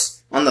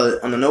notes on the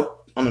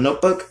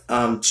notebook,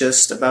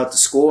 just about the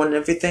school and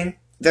everything.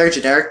 Very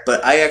generic,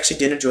 but I actually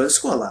did enjoy the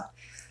school a lot.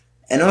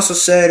 And also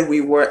said we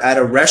were at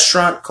a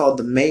restaurant called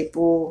the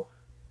Maple.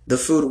 The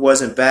food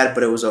wasn't bad,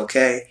 but it was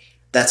okay.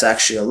 That's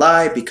actually a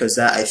lie because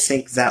I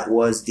think that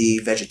was the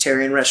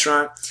vegetarian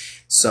restaurant.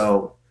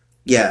 So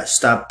yeah,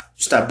 stop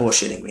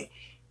bullshitting me.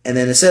 And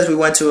then it says we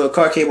went to a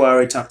car cable. I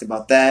already talked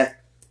about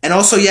that. And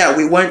also, yeah,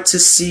 we went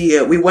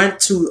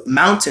to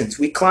mountains.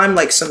 We climbed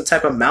like some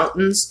type of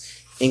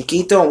mountains in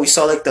Quito, and we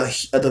saw like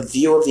the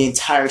view of the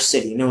entire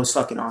city, and it was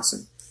fucking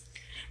awesome.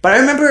 But I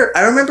remember,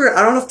 I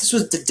don't know if this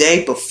was the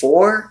day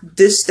before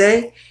this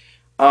day.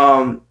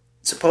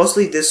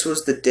 Supposedly this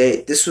was the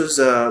day. This was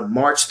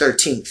March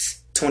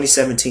 13th,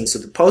 2017. So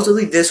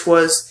supposedly this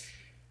was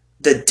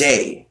the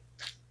day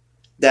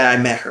that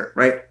I met her,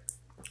 right?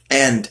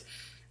 And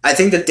I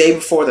think the day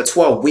before the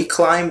 12th,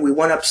 we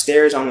went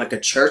upstairs on like a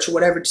church or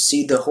whatever to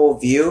see the whole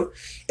view.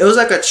 It was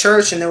like a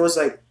church, and it was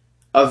like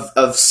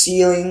of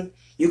ceiling.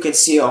 You could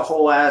see a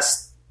whole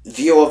ass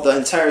view of the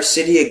entire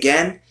city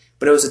again.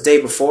 But it was the day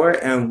before,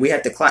 and we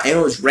had to climb, and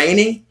it was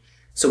raining,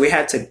 so we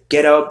had to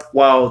get up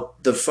while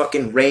the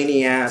fucking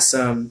rainy ass,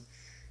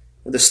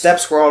 the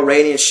steps were all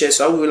rainy and shit,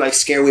 so we were like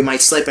scared we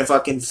might slip and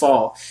fucking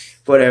fall,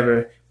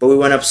 whatever. But we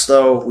went up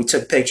slow, we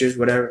took pictures,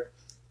 whatever.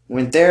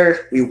 Went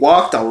there, we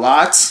walked a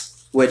lot,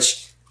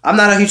 which I'm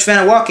not a huge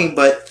fan of walking,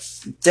 but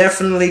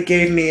definitely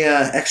gave me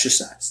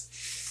exercise.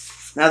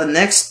 Now the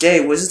next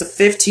day, was it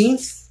the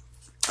 15th?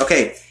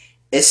 Okay.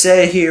 It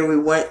said here we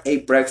went,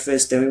 ate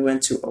breakfast, then we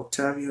went to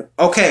Octavio.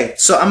 Okay,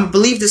 so I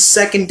believe the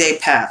second day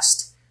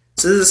passed.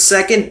 So this is the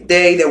second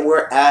day that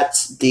we're at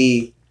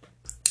the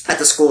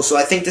school. So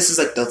I think this is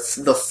like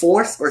the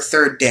fourth or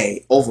third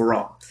day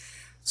overall.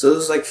 So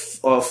this was like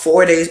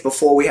 4 days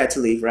before we had to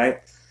leave, right?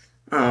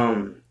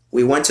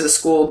 We went to the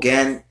school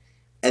again,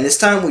 and this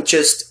time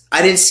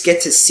I didn't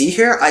get to see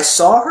her. I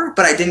saw her,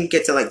 but I didn't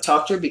get to like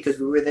talk to her because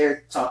we were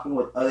there talking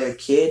with other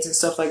kids and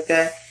stuff like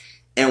that.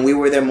 And we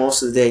were there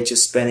most of the day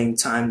just spending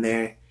time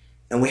there.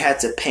 And we had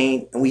to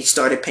paint, and we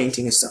started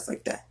painting and stuff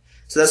like that.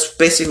 So that's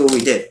basically what we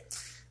did.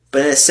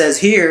 But it says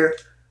here,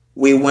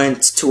 we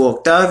went to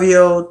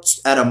Octavio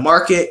at a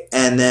market,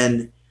 and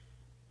then,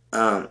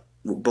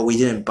 but we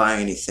didn't buy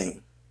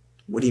anything.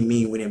 What do you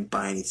mean we didn't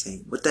buy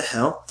anything? What the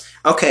hell?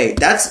 Okay,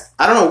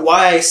 I don't know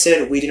why I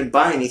said we didn't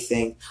buy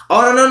anything.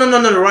 Oh,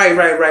 no,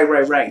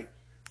 right.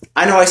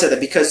 I know I said that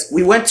because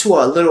we went to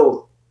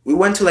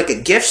like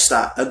a gift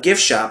shop,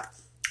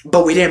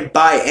 but we didn't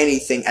buy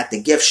anything at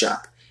the gift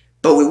shop.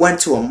 But we went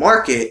to a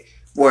market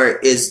where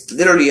is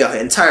literally an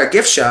entire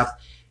gift shop,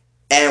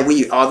 and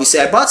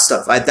I bought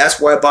stuff.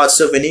 That's where I bought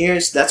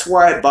souvenirs. That's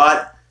where I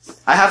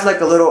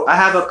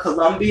have a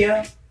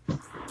Colombia,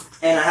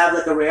 and I have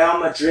like a Real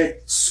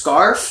Madrid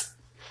scarf.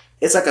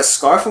 It's like a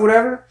scarf or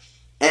whatever.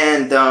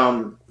 And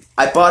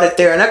I bought it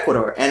there in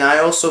Ecuador. And I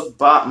also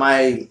bought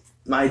my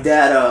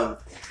dad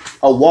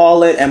a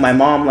wallet, and my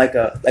mom like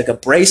a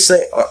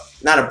bracelet, or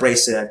not a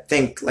bracelet, I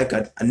think like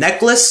a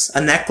necklace. A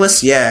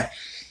necklace, yeah.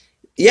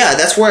 Yeah,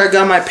 that's where I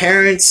got my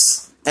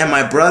parents and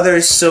my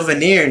brother's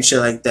souvenir and shit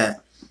like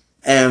that.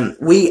 And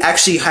we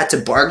actually had to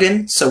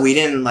bargain, so we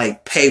didn't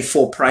like pay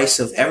full price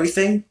of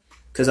everything.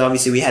 Because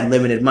obviously we had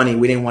limited money.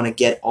 We didn't want to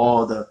get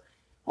all the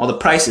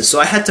prices. So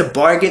I had to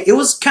bargain. It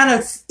was kind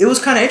of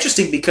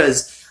interesting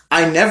because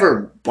I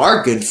never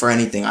bargained for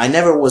anything. I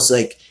never was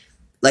like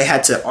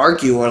had to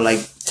argue or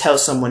like tell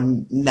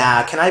someone,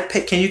 nah,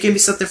 can you give me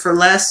something for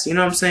less? You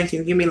know what I'm saying? Can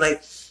you give me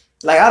like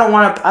I don't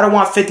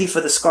want 50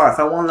 for the scarf.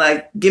 I want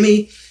like give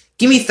me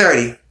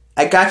 30.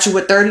 I got you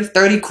with 30.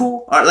 30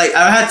 cool? Or like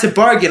I had to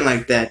bargain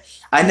like that.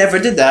 I never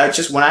did that. I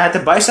just, when I had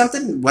to buy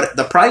something, what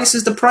the price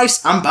is the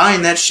price. I'm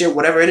buying that shit,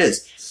 whatever it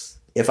is.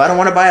 If I don't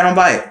want to buy it, I don't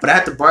buy it. But I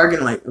had to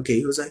bargain like, okay,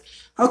 he was like,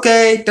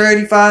 okay,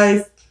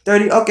 35,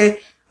 30, okay,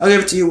 I'll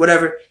give it to you,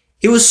 whatever.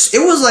 It was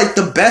like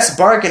the best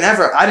bargain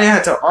ever. I didn't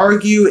have to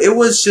argue. It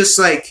was just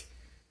like,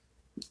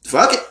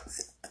 fuck it.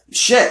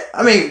 Shit.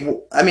 I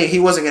mean, he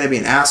wasn't going to be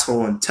an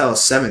asshole and tell a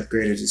 7th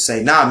grader to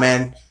say, nah,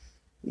 man,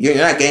 you're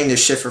not getting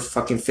this shit for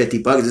fucking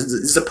 $50. This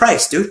is the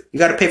price, dude. You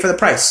got to pay for the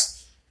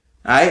price.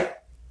 Alright?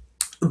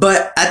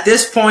 But at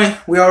this point,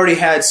 we already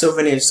had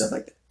souvenirs and stuff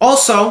like that.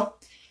 Also,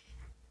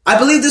 I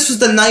believe this was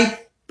the night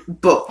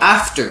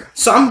after.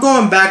 So I'm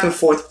going back and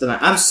forth with the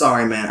night. I'm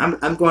sorry, man.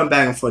 I'm going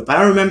back and forth. But I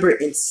don't remember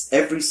in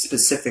every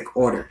specific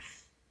order.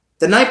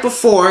 The night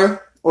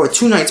before, or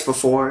 2 nights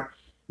before,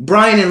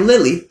 Brian and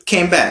Lily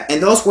came back.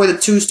 And those were the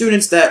 2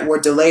 students that were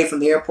delayed from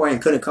the airport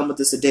and couldn't come with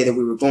us the day that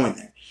we were going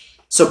there.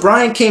 So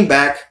Brian came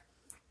back,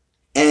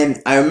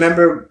 and I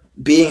remember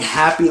being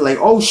happy, like,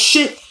 oh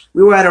shit,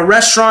 we were at a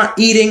restaurant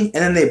eating,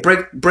 and then they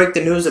break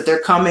the news that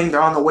they're coming.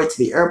 They're on the way to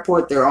the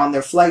airport. They're on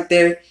their flight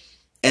there,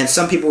 and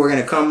some people were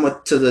going to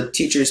come to the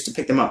teachers to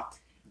pick them up.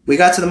 We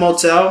got to the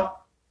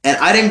motel, and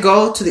I didn't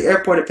go to the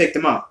airport to pick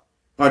them up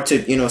or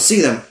to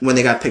see them when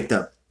they got picked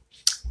up.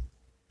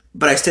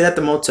 But I stayed at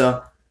the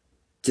motel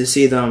to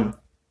see them,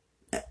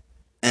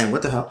 and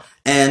what the hell?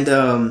 And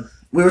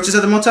we were just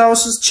at the motel. I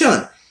was just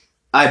chilling.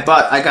 I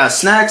got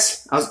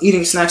snacks. I was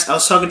eating snacks. I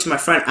was talking to my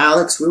friend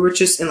Alex. We were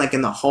just in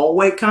the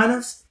hallway, kind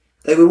of.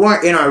 Like, we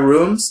weren't in our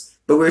rooms,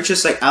 but we were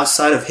just like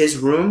outside of his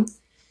room.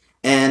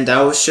 And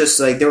I was just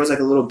like, there was like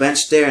a little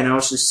bench there, and I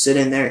was just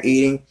sitting there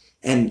eating.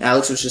 And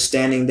Alex was just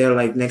standing there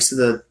like next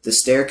to the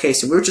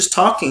staircase, and we were just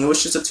talking. It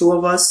was just the 2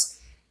 of us.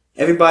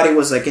 Everybody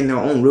was like in their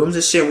own rooms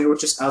and shit. We were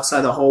just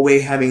outside the hallway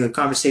having a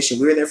conversation.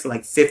 We were there for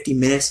like 50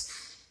 minutes.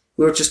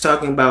 We were just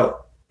talking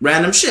about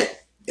random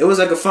shit. It was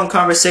like a fun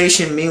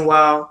conversation.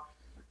 Meanwhile,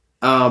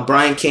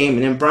 Brian came,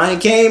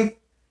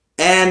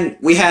 and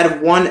we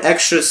had 1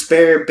 extra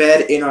spare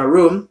bed in our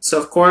room. So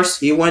of course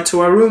he went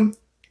to our room,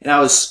 and I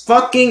was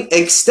fucking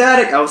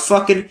ecstatic. I was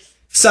fucking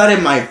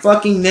excited. My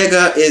fucking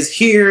nigga is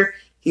here.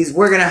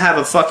 We're gonna have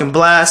a fucking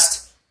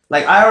blast.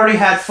 Like, I already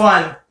had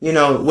fun,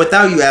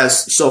 without you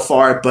guys so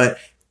far, but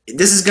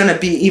this is gonna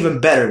be even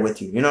better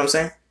with you. You know what I'm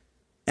saying?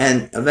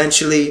 And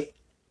eventually,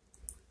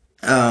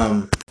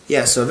 so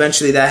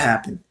eventually that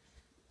happened.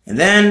 And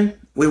then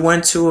we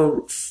went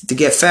to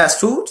get fast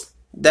food.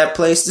 That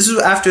place. This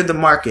was after the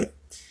market.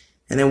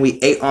 And then we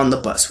ate on the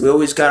bus. We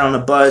always got on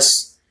a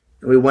bus,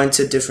 and we went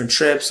to different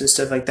trips and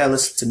stuff like that.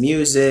 Listened to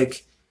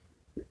music,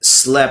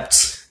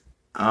 slept.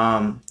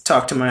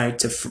 Talk to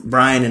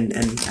Brian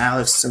and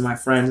Alex and my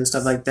friends and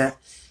stuff like that.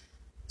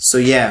 So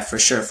yeah, for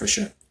sure.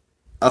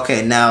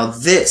 Okay, now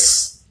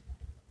this,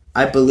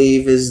 I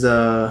believe this is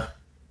the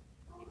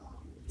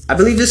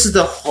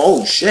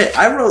whole shit.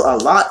 I wrote a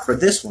lot for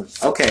this one.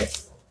 Okay,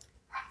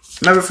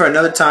 remember, for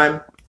another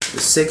time, the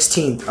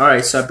 16th. All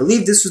right, so I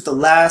believe this was the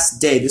last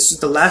day. This was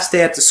the last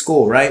day at the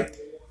school, right?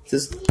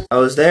 I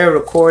was there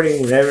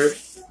recording, whatever.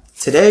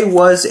 Today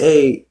was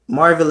a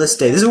marvelous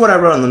day. This is what I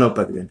wrote on the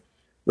notebook again.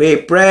 We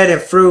ate bread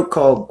and fruit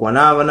called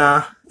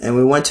guanabana, and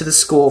we went to the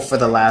school for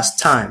the last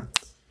time.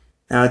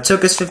 Now, it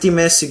took us 50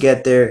 minutes to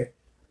get there.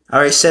 I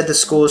already said the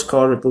school is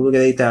called Repubblica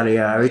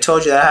d'Italia. I already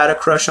told you that I had a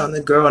crush on the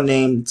girl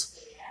named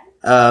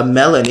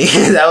Melanie.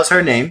 That was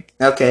her name.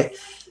 Okay.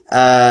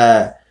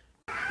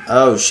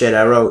 Oh, shit,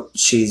 I wrote,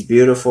 she's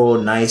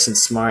beautiful, nice, and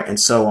smart, and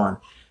so on.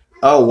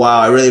 Oh, wow,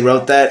 I really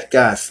wrote that?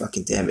 God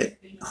fucking damn it.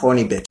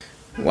 Horny bitch.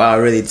 Wow, I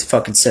really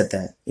fucking said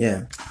that.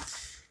 Yeah.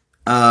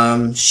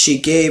 She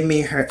gave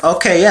me her...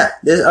 Okay, yeah.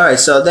 Alright,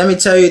 so let me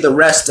tell you the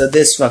rest of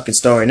this fucking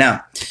story.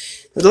 Now,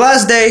 the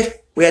last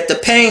day, we had to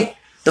paint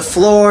the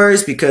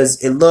floors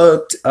because it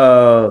looked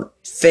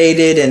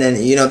faded, and then,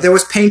 there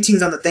was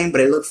paintings on the thing,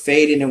 but it looked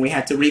faded, and we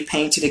had to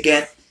repaint it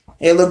again.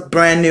 It looked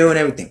brand new and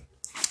everything.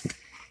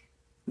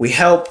 We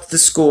helped the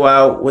school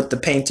out with the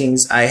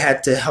paintings. I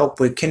had to help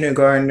with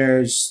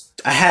kindergartners.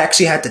 I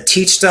actually had to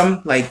teach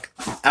them, like,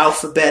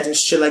 alphabet and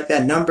shit like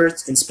that,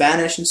 numbers in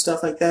Spanish and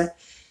stuff like that.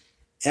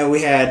 And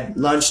we had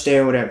lunch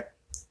there, whatever.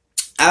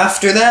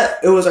 After that,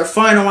 it was our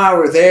final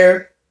hour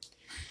there.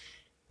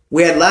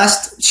 We had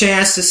last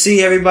chance to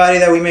see everybody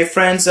that we made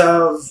friends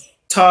of,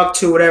 talk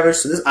to, whatever.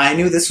 So I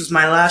knew this was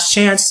my last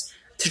chance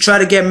to try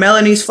to get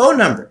Melanie's phone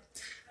number.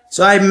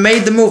 So I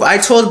made the move. I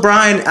told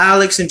Brian,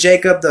 Alex, and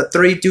Jacob, the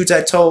 3 dudes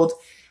I told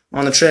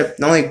on the trip,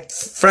 the only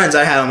friends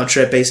I had on the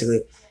trip,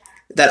 basically,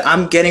 that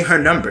I'm getting her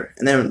number.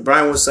 And then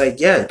Brian was like,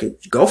 yeah,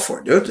 go for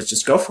it, dude. Let's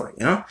just go for it,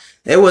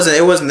 It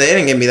wasn't, they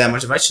didn't give me that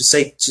much advice. Just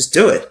say, just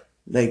do it.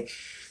 Like,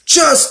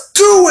 just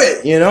do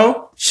it,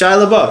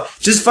 Shia LaBeouf.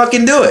 Just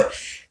fucking do it.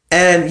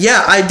 And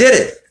yeah, I did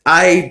it.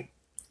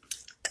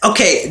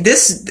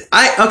 This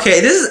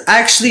is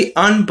actually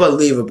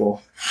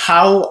unbelievable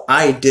how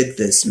I did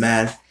this,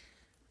 man.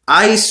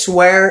 I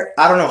swear,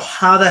 I don't know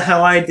how the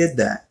hell I did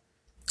that.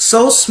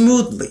 So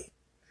smoothly.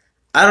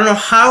 I don't know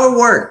how it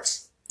worked.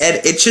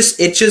 And it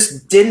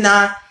just did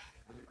not.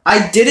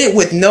 I did it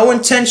with no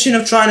intention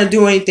of trying to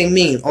do anything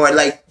mean, or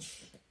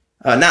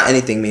not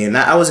anything mean.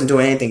 I wasn't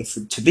doing anything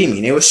to be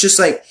mean. It was just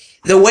like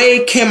the way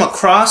it came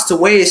across, the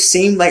way it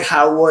seemed like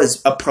how I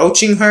was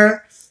approaching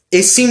her.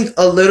 It seemed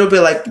a little bit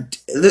a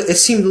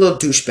little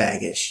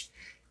douchebaggish.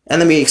 And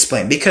let me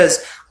explain,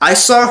 because I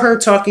saw her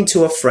talking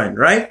to a friend,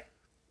 right?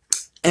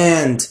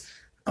 And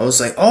I was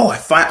like, oh,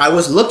 I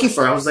was looking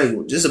for her. I was like,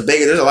 there's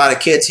a lot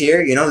of kids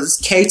here, this is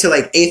K to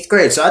 8th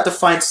grade. So I had to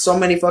find so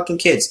many fucking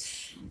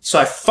kids. So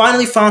I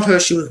finally found her.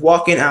 She was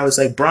walking. I was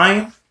like,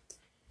 Brian,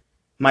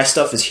 my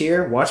stuff is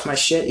here. Watch my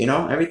shit,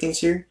 everything's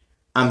here.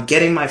 I'm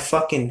getting my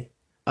fucking,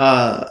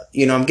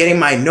 I'm getting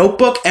my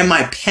notebook and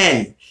my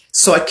pen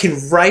so I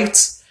can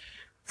write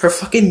her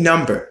fucking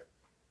number.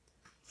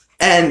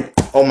 And,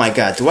 oh my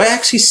God, do I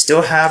actually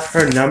still have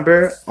her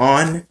number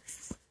on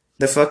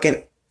The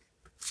fucking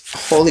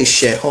holy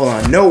shit. Hold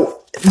on.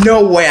 No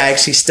way. I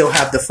actually still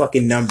have the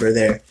fucking number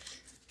there.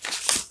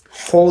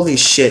 Holy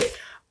shit.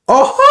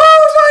 Oh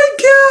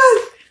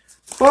my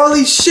god.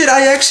 Holy shit.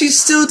 I actually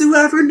still do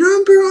have her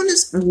number on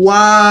this.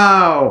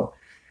 Wow.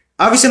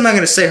 Obviously, I'm not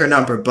gonna say her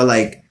number, but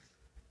like,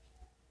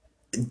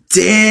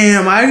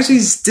 damn. I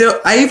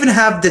even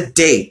have the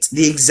date,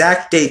 the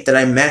exact date that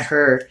I met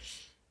her,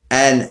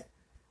 and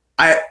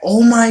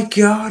oh my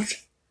god.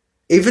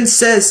 Even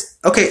says,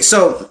 okay,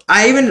 so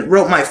I even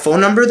wrote my phone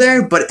number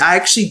there, but I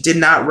actually did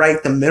not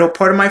write the middle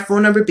part of my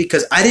phone number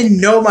because I didn't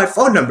know my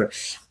phone number.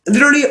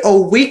 Literally a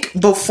week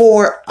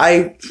before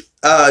I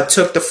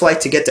took the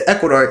flight to get to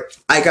Ecuador,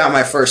 I got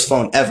my first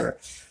phone ever.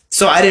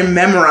 So I didn't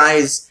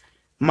memorize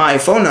my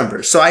phone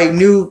number. So I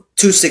knew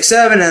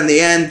 267 and the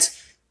end,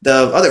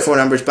 the other four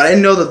numbers, but I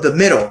didn't know the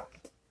middle.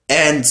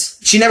 And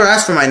she never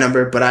asked for my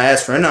number, but I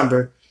asked for a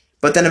number.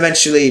 But then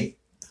eventually,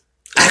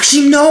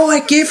 actually, no, I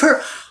gave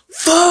her.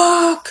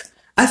 Fuck!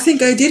 I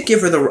think I did give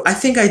her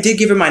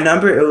my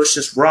number. It was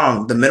just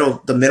wrong. The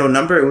middle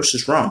number. It was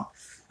just wrong.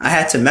 I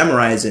had to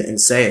memorize it and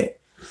say it.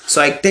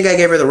 So I think I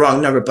gave her the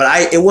wrong number,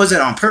 but it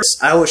wasn't on purpose.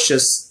 I was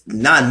just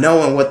not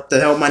knowing what the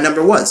hell my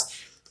number was.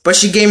 But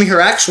she gave me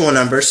her actual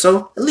number,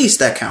 so at least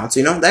that counts.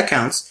 You know, that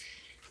counts.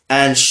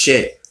 And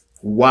shit.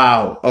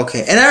 Wow.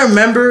 Okay. And I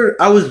remember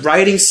I was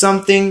writing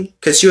something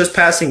because she was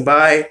passing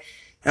by,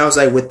 and I was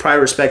like, with prior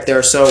respect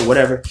there, so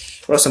whatever.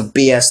 Wrote some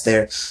BS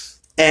there,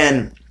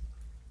 and.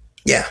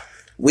 Yeah,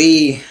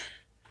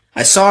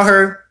 I saw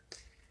her.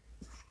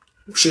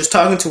 She was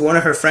talking to one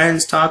of her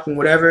friends, talking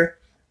whatever.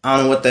 I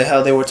don't know what the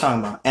hell they were talking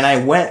about. And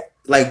I went,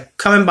 like,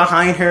 coming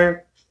behind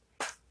her.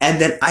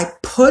 And then I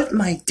put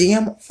my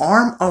damn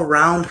arm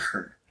around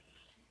her.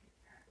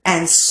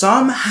 And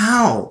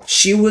somehow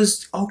she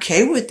was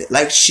okay with it.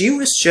 Like, she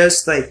was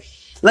just like,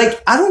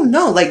 I don't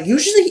know. Like,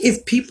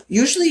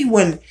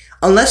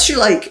 unless you,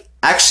 like,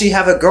 actually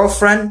have a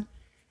girlfriend,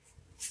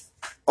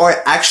 or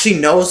actually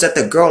knows that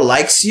the girl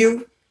likes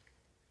you,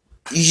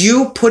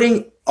 you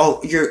putting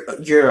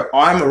your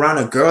arm around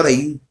a girl that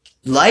you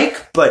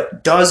like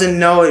but doesn't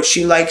know if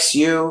she likes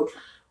you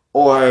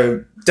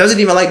or doesn't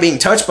even like being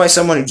touched by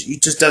someone you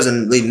just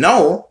doesn't really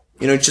know,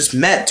 just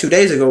met 2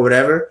 days ago,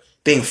 whatever,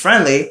 being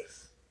friendly,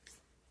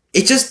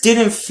 it just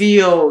didn't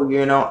feel,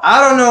 I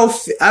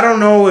don't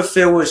know if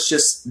it was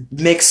just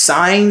mixed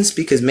signs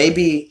because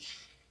maybe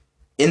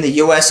in the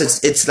US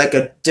it's like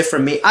a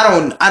different me. I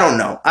don't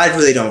know. I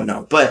really don't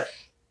know. But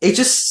it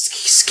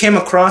just came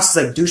across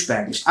as like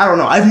douchebagish. I don't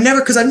know. I've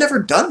never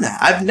done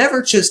that. I've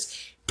never just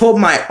put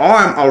my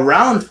arm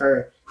around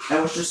her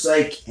and was just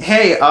like,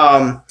 hey,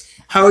 how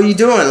are you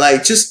doing?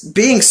 Like, just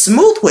being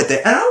smooth with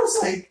it. And I was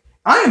like,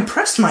 I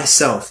impressed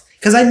myself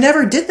because I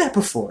never did that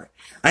before.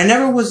 I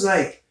never was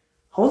like,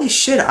 holy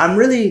shit, I'm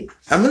really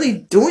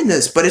doing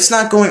this, but it's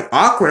not going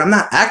awkward. I'm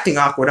not acting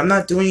awkward. I'm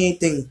not doing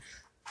anything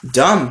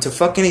dumb to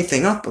fuck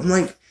anything up. I'm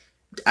like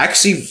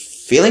actually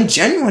feeling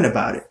genuine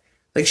about it.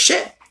 Like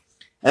shit.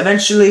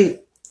 Eventually,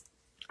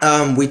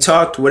 we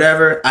talked,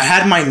 whatever. I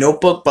had my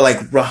notebook, but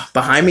like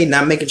behind me,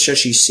 not making sure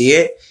she see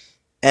it.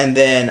 And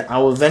then I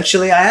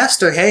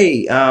asked her,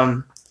 hey,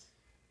 puedo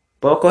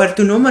coger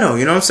tu número?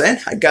 You know what I'm saying?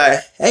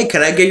 Hey,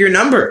 can I get your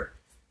number?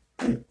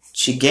 And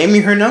she gave me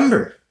her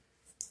number.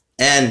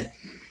 And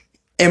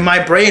in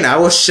my brain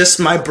was just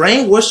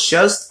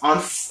on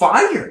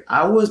fire.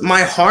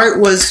 My heart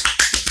was,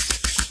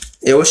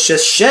 it was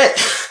just shit.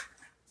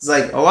 It's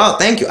like, oh wow,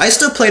 thank you. I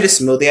still played it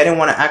smoothly. I didn't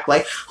want to act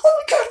like, oh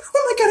my god,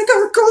 I got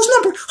a girl's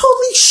number.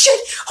 Holy shit,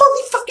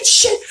 holy fucking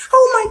shit.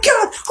 Oh my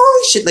god,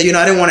 holy shit. Like,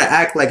 I didn't want to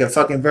act like a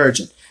fucking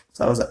virgin.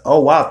 So I was like, oh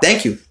wow,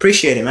 thank you,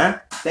 appreciate it,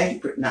 man.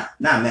 Thank you, nah,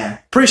 man,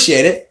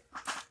 appreciate it.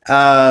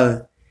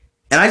 And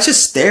I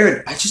just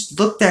stared. I just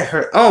looked at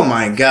her. Oh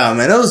my god,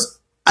 man,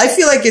 I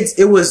feel like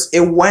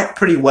it went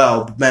pretty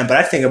well, man. But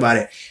I think about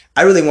it,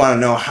 I really want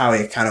to know how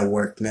it kind of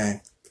worked,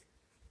 man.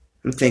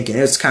 I'm thinking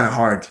it was kind of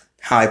hard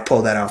how I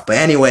pulled that off. But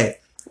anyway,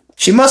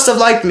 she must have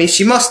liked me.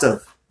 She must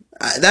have.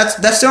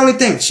 That's the only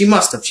thing. She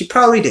must have. She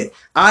probably did.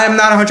 I am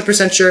not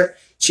 100% sure.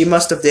 She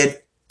must have did.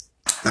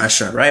 Not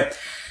sure, right?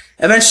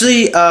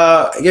 Eventually,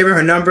 I gave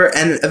her number,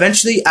 and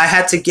eventually I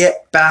had to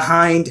get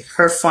behind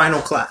her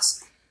final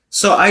class.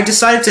 So I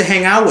decided to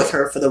hang out with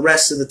her for the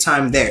rest of the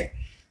time there.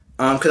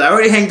 Because I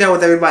already hanged out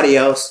with everybody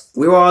else.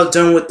 We were all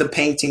done with the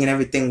painting and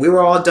everything. We were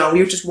all done.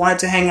 We just wanted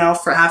to hang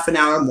out for half an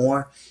hour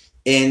more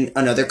in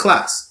another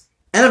class.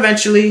 And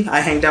eventually, I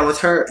hanged out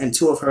with her and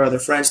 2 of her other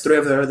friends, 3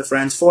 of her other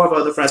friends, 4 of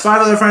her other friends,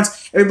 5 other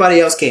friends. Everybody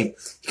else came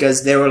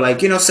because they were like,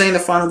 saying the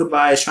final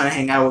goodbyes, trying to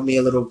hang out with me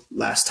a little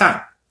last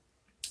time.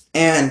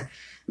 And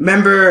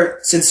remember,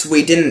 since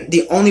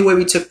the only way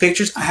we took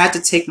pictures, I had to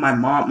take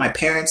my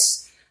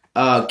parents'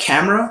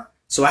 camera.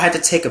 So I had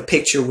to take a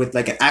picture with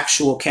like an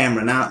actual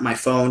camera, not my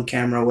phone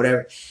camera or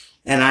whatever.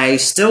 And I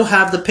still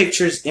have the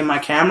pictures in my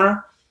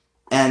camera.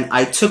 And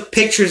I took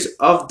pictures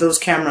of those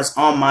cameras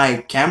on my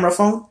camera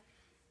phone.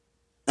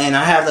 And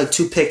I have like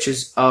 2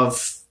 pictures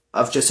of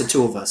just the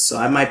 2 of us. So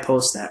I might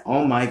post that.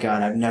 Oh my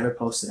god, I've never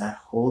posted that.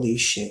 Holy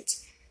shit.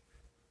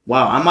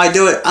 Wow, I might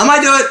do it. I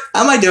might do it.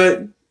 I might do it.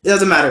 It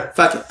doesn't matter.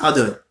 Fuck it. I'll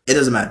do it. It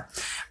doesn't matter.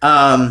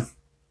 Um,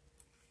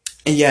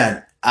 and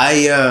yeah,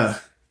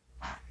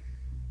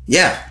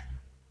 yeah,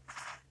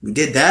 we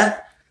did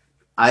that.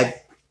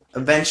 I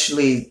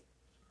eventually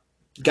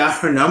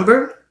got her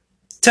number.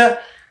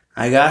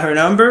 I got her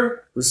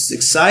number. Was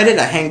excited.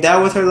 I hanged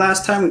out with her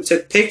last time. We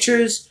took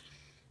pictures.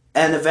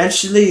 And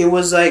eventually it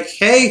was like,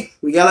 hey,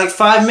 we got like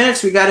 5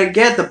 minutes. We got to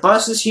get the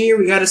bus is here.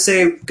 We got to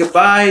say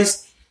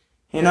goodbyes.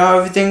 You know,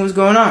 everything was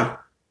going on.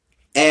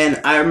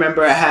 And I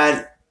remember I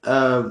had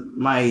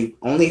my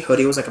only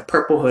hoodie. It was like a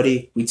purple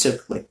hoodie. We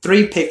took like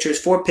 3 pictures,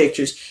 4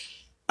 pictures.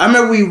 I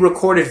remember we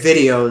recorded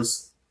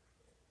videos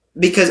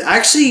because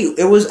actually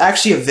it was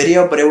actually a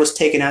video, but it was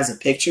taken as a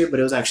picture, but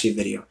it was actually a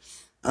video.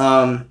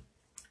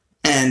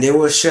 And it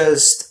was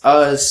just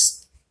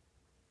us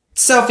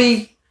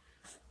selfie,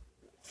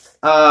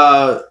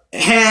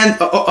 hand,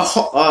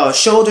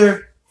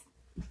 shoulder.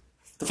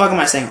 The fuck am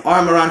I saying?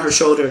 Arm around her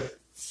shoulder,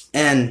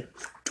 and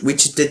we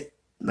just did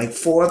like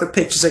 4 other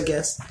pictures, I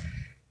guess.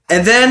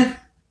 And then,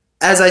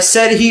 as I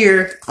said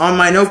here on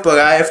my notebook,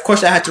 of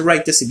course I had to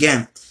write this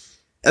again.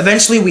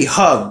 Eventually, we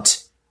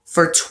hugged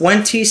for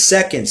 20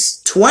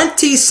 seconds.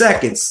 20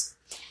 seconds.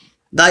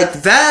 Like,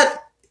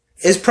 that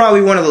is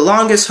probably one of the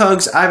longest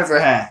hugs I've ever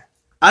had.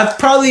 I've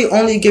probably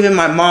only given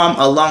my mom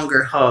a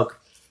longer hug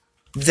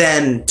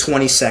than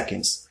 20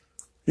 seconds.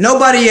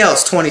 Nobody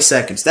else 20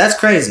 seconds. That's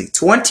crazy.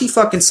 20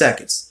 fucking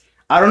seconds.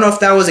 I don't know if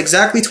that was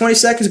exactly 20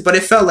 seconds, but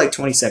it felt like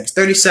 20 seconds.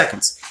 30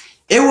 seconds.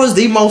 It was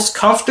the most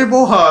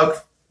comfortable hug.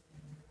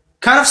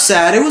 Kind of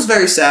sad. It was a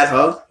very sad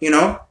hug, you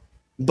know.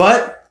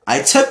 But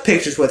I took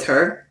pictures with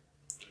her.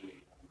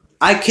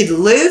 I could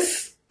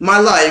live my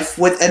life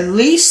with at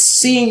least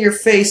seeing your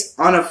face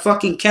on a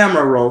fucking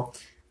camera roll.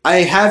 I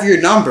have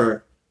your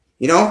number.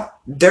 You know,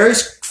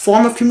 there's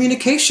form of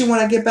communication when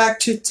I get back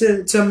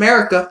to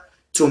America.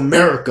 To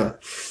America.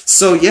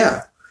 So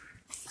yeah.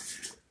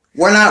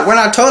 We're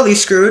not totally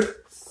screwed.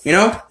 You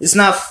know? It's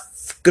not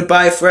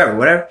goodbye forever,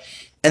 whatever.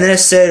 And then it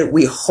said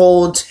we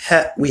held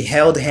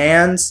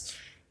hands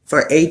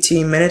for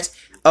 18 minutes.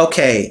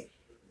 Okay.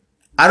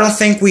 I don't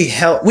think we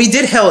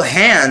did held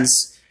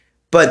hands,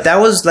 but that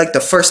was like the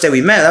first day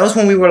we met. That was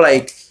when we were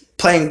like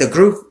playing the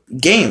group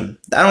game.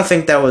 I don't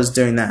think that was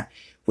during that.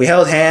 We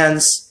held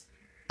hands.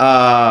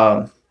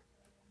 I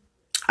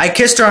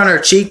kissed her on her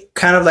cheek,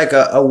 kind of like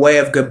a way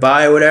of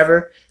goodbye or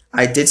whatever.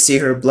 I did see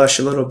her blush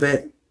a little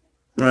bit.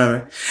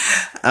 Whatever.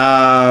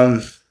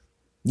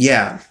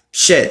 Yeah.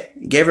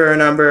 Shit. Gave her a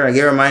number. I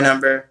gave her my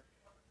number.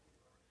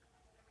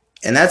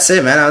 And that's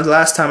it, man. That was the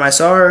last time I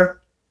saw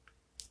her.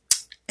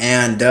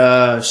 And,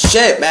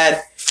 shit, man.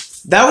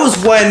 That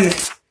was when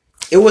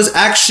it was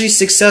actually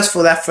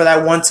successful for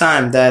that one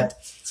time that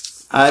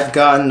I've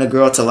gotten a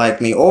girl to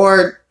like me.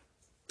 Or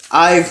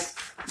I've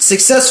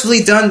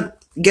successfully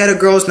get a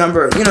girl's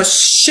number. You know,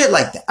 shit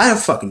like that. I don't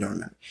fucking don't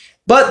remember.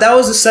 But that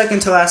was the second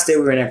to last day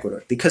we were in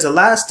Ecuador. Because the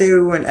last day we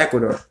were in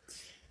Ecuador,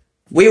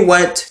 we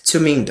went to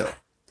Mindo.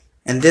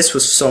 And this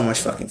was so much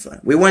fucking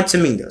fun. We went to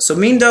Mindo. So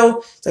Mindo,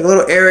 it's like a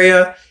little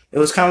area. It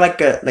was kind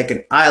of like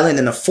an island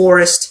in a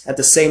forest at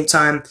the same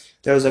time.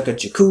 There was like a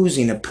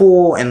jacuzzi and a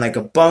pool and like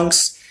a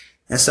bunks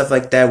and stuff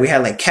like that. We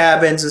had like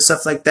cabins and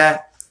stuff like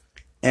that.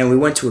 And we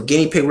went to a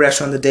guinea pig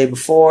restaurant the day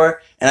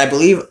before. And I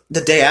believe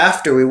the day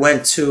after we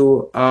went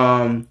to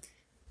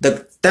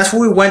that's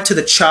where we went to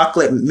the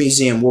chocolate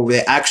museum where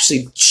they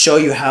actually show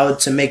you how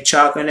to make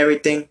chocolate and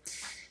everything.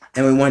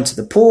 And we went to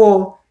the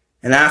pool.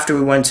 And after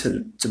we went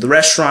to the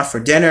restaurant for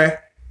dinner.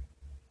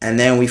 And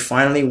then we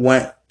finally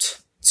went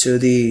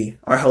to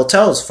our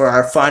hotels for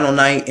our final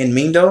night in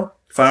Mindo,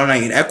 final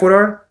night in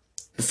Ecuador.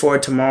 Before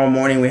tomorrow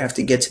morning we have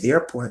to get to the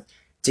airport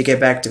to get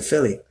back to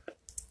Philly.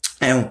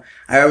 And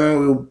I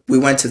remember we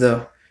went to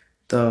the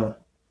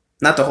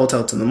not the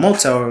hotel, to the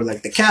motel, or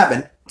like the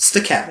cabin. It's the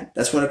cabin.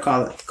 That's what I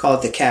call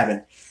it the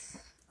cabin.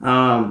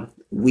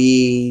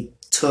 We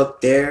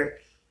took there.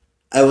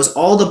 It was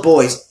all the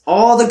boys,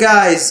 all the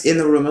guys in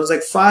the room. It was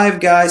like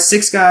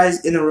 6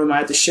 guys in the room. I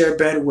had to share a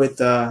bed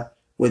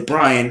with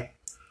Brian.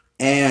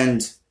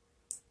 And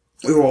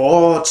we were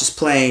all just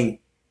playing,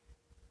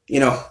 you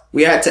know,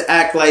 we had to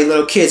act like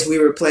little kids. We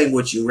were playing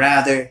Would You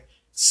Rather,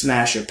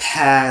 Smash or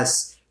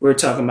Pass. We were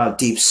talking about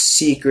deep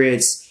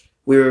secrets.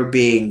 We were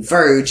being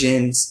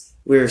virgins.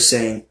 We were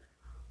saying,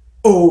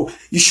 oh,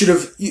 you should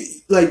have,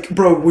 like,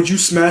 bro, would you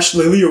smash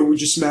Lily or would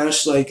you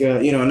smash, like,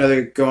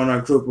 another girl in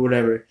our group or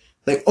whatever?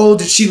 Like, oh,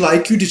 did she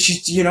like you? Did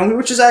she, we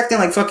were just acting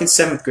like fucking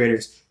 7th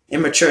graders.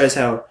 Immature as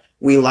hell.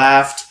 We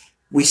laughed.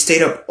 We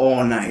stayed up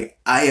all night.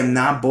 I am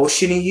not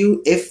bullshitting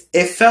you.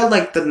 It felt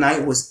like the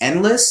night was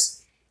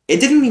endless. It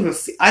didn't even,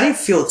 I didn't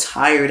feel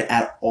tired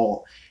at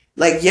all.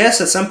 Like,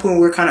 yes, at some point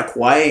we were kind of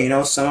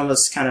quiet, some of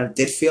us kind of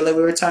did feel like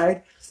we were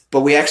tired.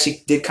 But we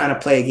actually did kind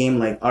of play a game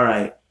like,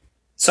 alright,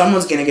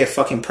 someone's gonna get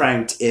fucking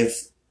pranked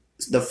if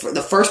the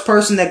first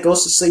person that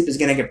goes to sleep is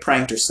gonna get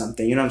pranked or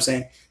something. You know what I'm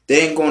saying?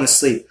 They ain't going to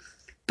sleep.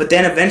 But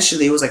then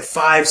eventually, it was like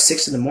 5,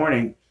 6 in the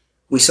morning.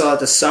 We saw that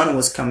the sun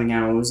was coming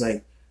out. And it was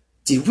like,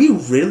 did we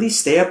really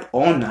stay up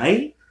all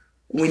night?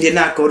 we did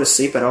not go to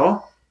sleep at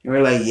all. And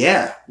we're like,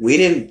 yeah, we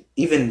didn't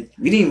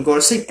even go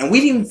to sleep, and we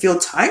didn't even feel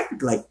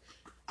tired. Like,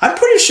 I'm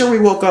pretty sure we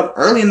woke up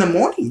early in the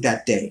morning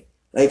that day.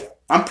 Like,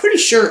 I'm pretty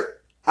sure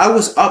I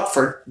was up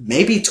for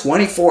maybe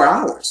 24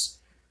 hours.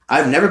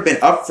 I've never been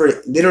up for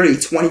literally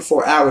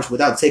 24 hours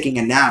without taking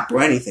a nap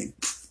or anything.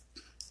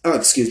 Oh,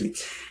 excuse me.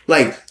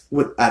 Like,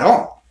 at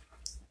all.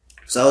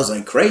 So I was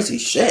like, crazy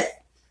shit.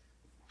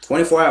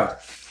 24 hours.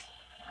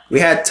 We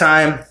had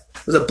time.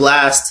 It was a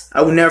blast.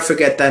 I will never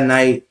forget that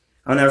night.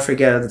 I'll never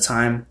forget at the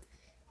time.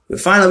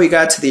 We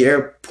got to the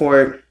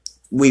airport.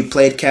 We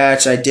played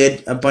catch. I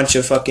did a bunch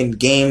of fucking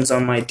games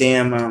on my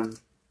damn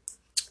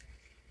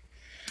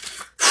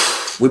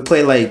we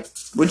played like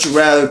would you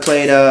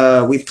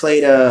rather we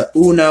played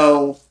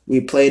Uno,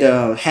 we played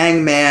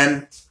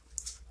Hangman.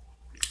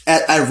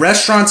 At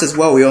restaurants as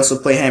well, we also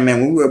play Hangman.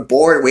 When we were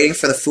bored waiting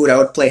for the food, I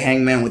would play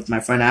Hangman with my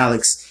friend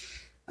Alex,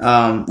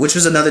 which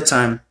was another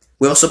time.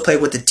 We also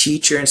played with the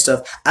teacher and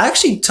stuff. I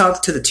actually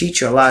talked to the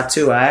teacher a lot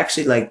too. I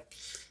actually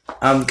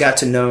got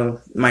to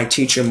know my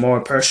teacher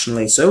more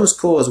personally, so it was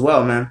cool as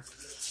well, man.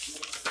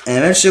 And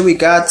eventually we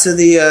got to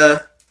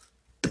the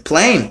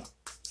plane,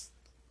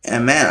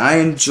 and man, I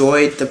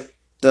enjoyed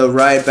the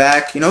ride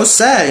back. You know, it was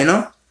sad. You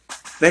know,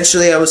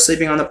 eventually I was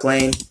sleeping on the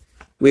plane.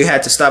 We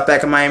had to stop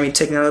back in Miami,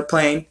 take another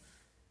plane.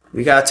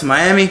 We got to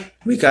Miami.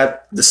 We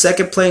got the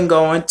second plane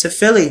going to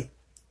Philly,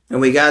 and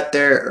we got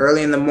there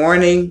early in the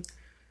morning.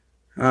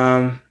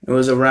 It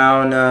was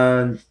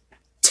around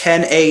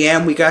 10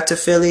 a.m. we got to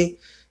Philly.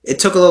 It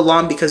took a little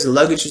long because the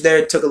luggage was there.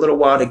 It took a little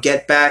while to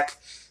get back,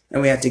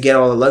 and we had to get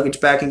all the luggage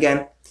back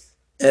again.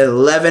 At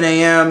 11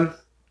 a.m.,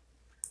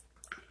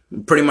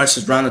 pretty much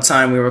around the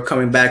time we were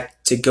coming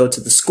back to go to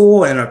the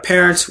school, and our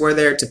parents were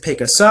there to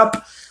pick us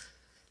up.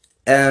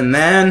 And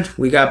man,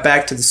 we got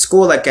back to the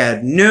school like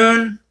at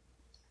noon,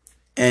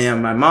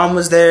 and my mom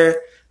was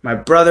there, my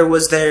brother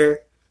was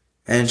there,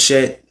 and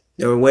shit.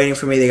 They were waiting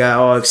for me. They got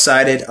all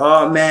excited.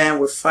 Oh man,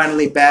 we're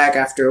finally back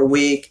after a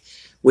week.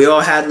 We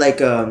all had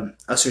like a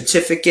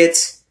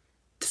certificate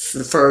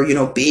for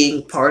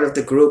being part of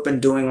the group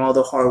and doing all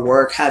the hard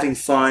work, having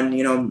fun.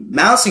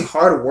 Balancing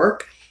hard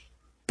work,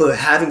 but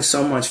having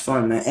so much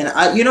fun, man. And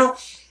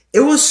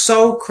it was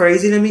so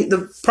crazy to me.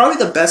 Probably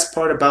the best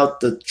part about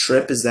the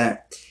trip is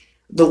that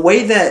the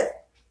way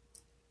that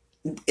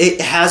it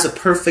has a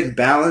perfect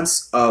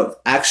balance of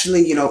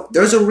actually,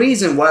 there's a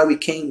reason why we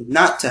came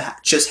not to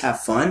just have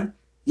fun.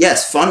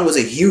 Yes, fun was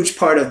a huge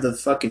part of the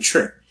fucking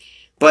trip,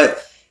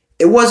 but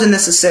it wasn't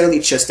necessarily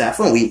just that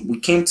fun. We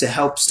came to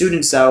help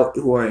students out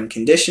who are in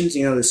conditions.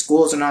 The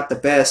schools are not the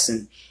best,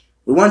 and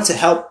we wanted to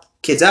help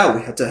kids out.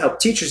 We had to help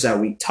teachers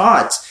out. We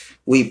taught,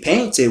 we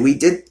painted, we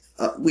did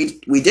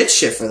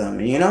shit for them.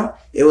 And,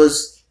 it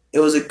was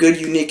a good,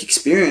 unique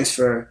experience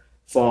for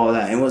all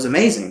that. It was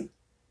amazing,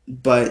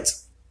 but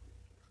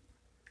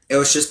it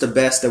was just the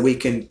best that we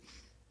can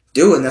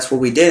do, and that's what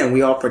we did. And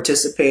we all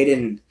participated,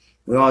 and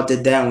we all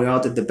did that, and we all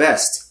did the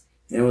best.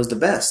 And it was the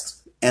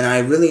best, and I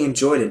really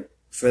enjoyed it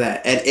for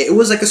that. And it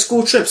was like a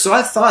school trip, so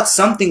I thought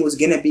something was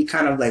gonna be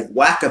kind of like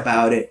whack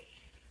about it,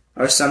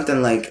 or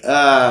something like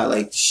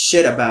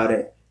shit about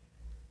it,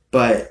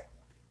 but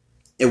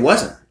it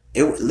wasn't.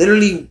 It was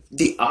literally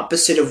the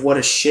opposite of what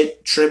a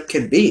shit trip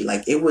could be.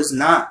 Like, it was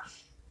not.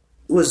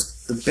 It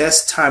was the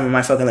best time of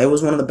my fucking life. It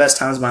was one of the best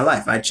times of my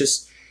life. I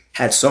just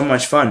had so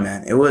much fun,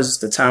 man. It was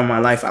the time of my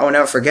life. I will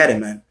never forget it,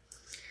 man.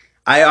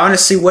 I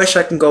honestly wish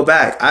I can go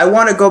back. I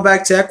want to go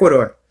back to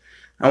Ecuador.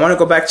 I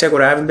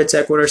haven't been to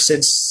Ecuador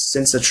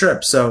since the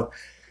trip, so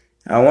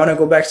I want to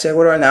go back to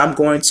Ecuador. Now I'm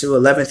going to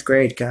 11th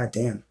grade. God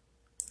damn,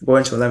 I'm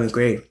going to 11th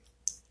grade,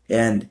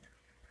 and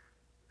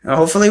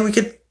hopefully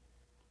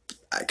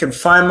I can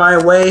find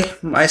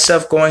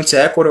myself going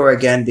to Ecuador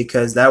again,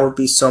 because that would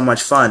be so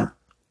much fun.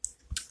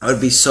 It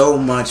would be so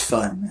much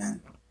fun,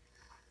 man.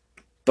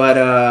 But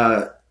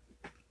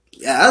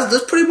yeah,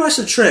 that's pretty much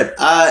the trip.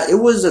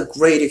 It was a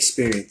great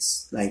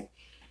experience. Like,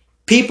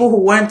 people who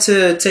went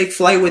to take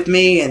flight with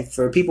me, and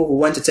for people who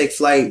went to take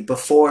flight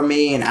before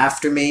me and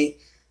after me,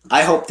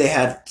 I hope they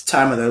had the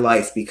time of their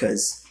life.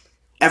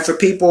 And for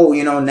people,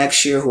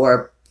 next year who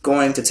are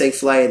going to take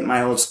flight at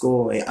my old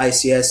school, at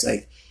ICS,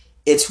 like,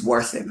 it's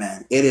worth it,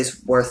 man. It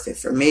is worth it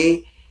for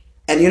me.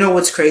 And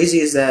what's crazy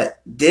is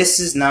that this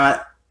is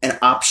not an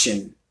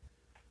option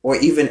or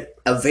even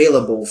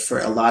available for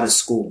a lot of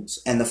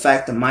schools. And the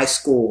fact that my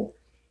school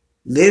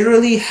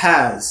literally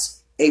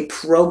has a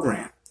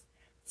program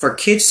for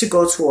kids to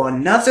go to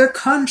another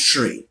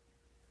country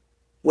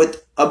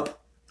with a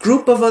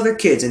group of other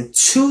kids and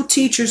 2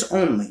 teachers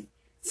only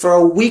for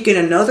a week in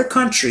another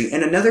country,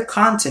 in another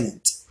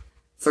continent,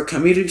 for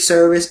community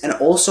service, and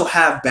also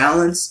have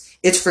balance.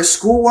 It's for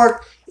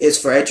schoolwork,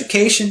 it's for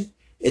education,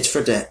 it's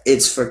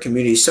for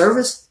community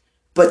service.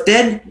 But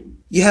then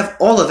you have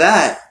all of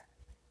that,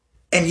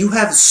 and you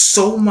have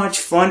so much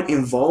fun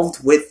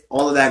involved with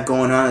all of that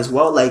going on as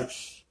well. Like,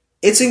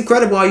 it's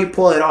incredible how you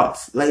pull it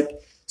off. Like,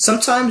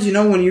 sometimes,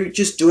 when you're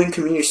just doing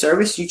community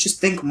service, you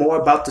just think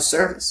more about the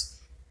service.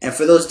 And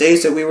for those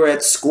days that we were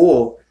at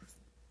school,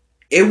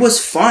 it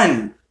was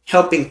fun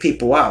helping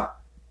people out.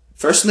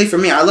 Personally, for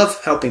me, I love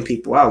helping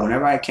people out.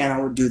 Whenever I can,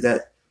 I would do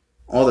that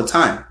all the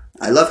time.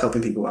 I love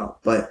helping people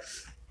out. But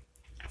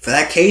for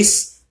that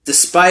case,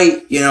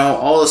 despite,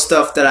 all the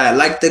stuff that I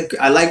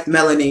liked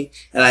Melanie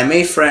and I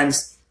made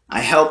friends,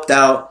 I helped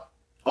out.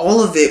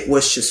 All of it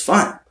was just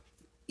fun.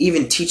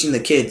 Even teaching the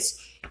kids,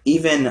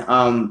 even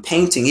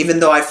painting. Even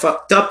though I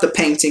fucked up the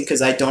painting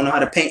because I don't know how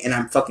to paint and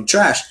I'm fucking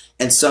trash,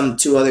 and some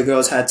two other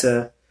girls had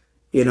to,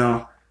 you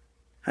know,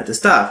 had to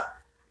stop.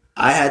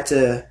 I had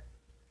to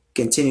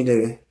continue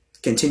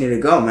to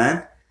go,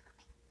 man.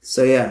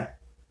 So yeah,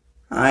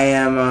 I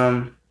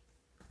am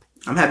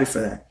I'm happy for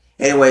that.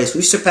 Anyways,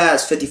 we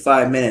surpassed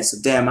 55 minutes. So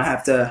damn, I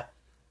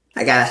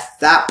gotta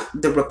stop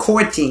the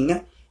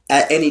recording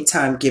at any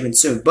time given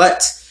soon.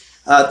 But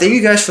thank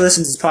you guys for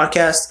listening to this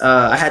podcast.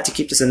 I had to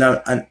keep this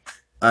an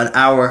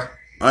hour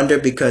under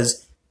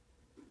because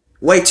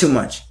way too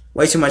much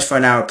for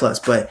an hour plus.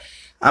 But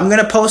I'm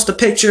gonna post some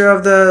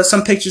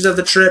pictures of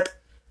the trip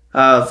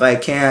if I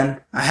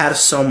can. I had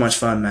so much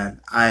fun,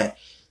 man.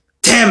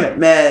 Damn it,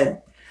 man.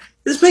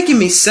 It's making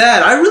me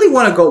sad. I really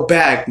want to go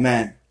back,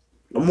 man.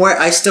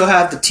 I still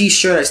have the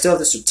T-shirt. I still have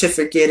the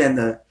certificate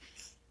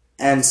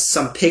and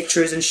some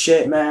pictures and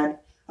shit, man.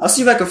 I'll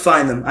see if I can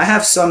find them. I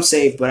have some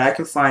saved, but I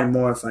can find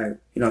more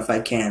if I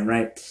can,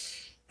 right?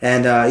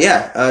 And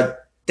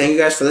thank you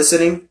guys for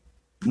listening.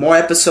 More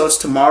episodes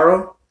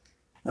tomorrow.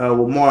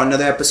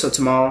 Another episode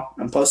tomorrow.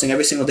 I'm posting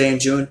every single day in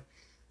June.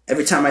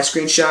 Every time I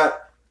screenshot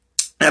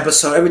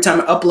episode, every time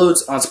it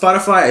uploads on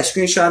Spotify, I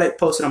screenshot it,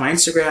 post it on my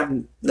Instagram,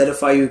 and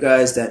notify you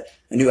guys that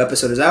a new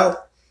episode is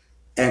out.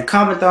 And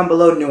comment down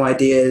below new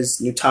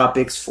ideas, new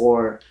topics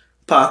for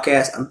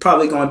podcast. I'm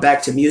probably going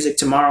back to music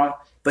tomorrow,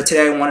 but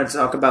today I wanted to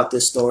talk about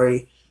this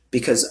story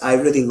because I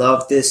really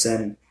love this,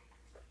 and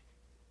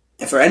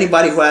for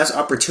anybody who has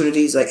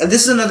opportunities,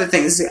 this is another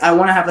thing. I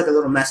want to have a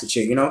little message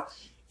here.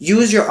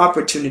 Use your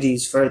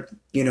opportunities for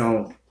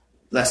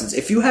lessons.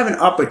 If you have an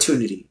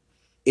opportunity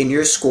in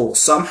your school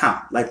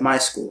somehow, like my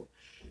school,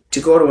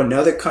 to go to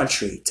another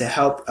country to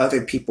help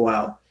other people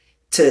out,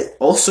 to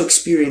also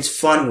experience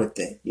fun with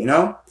it, you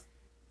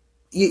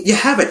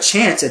have a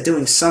chance at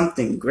doing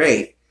something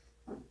great.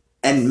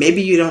 And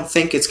maybe you don't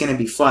think it's going to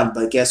be fun,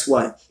 but guess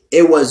what?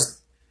 It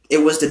was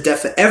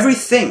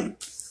everything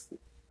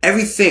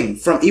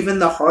from even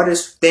the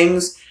hardest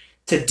things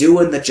to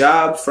do in the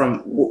job,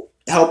 from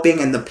helping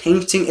in the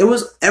painting.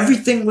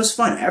 Everything was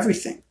fun.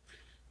 Everything.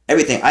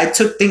 I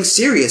took things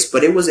serious,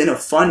 but it was in a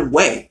fun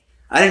way.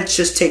 I didn't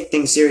just take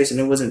things serious, and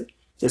it wasn't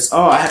just,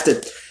 I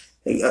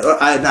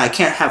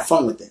can't have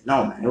fun with it.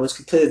 No, man, it was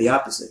completely the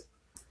opposite.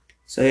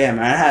 So yeah,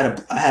 man,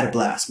 I had a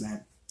blast,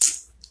 man.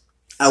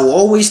 I will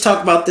always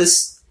talk about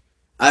this.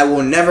 I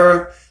will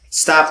never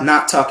stop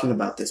not talking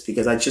about this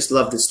because I just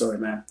love this story,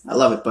 man. I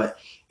love it. But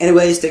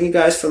anyways, thank you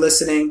guys for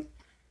listening.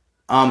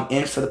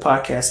 And for the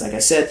podcast, like I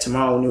said,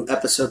 tomorrow a new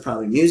episode,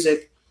 probably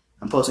music.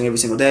 I'm posting every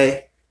single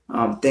day.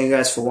 Thank you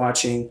guys for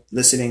watching,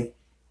 listening,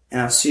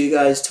 and I'll see you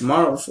guys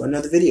tomorrow for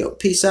another video.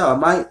 Peace out. I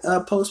might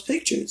post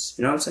pictures.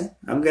 You know what I'm saying?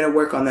 I'm gonna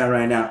work on that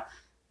right now.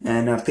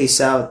 And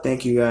peace out.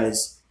 Thank you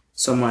guys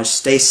so much.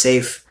 Stay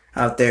safe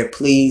out there,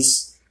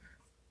 please.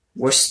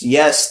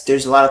 Yes,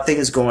 there's a lot of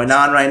things going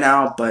on right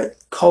now, but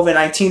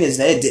COVID-19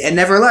 it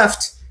never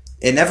left.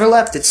 It never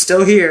left. It's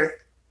still here.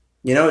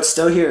 It's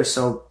still here.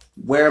 So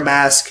wear a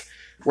mask,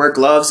 wear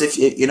gloves if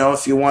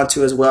you want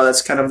to as well.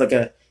 That's kind of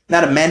like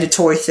not a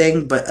mandatory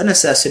thing, but a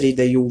necessity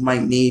that you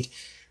might need.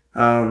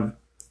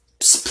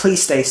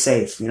 Please stay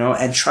safe,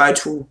 and try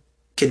to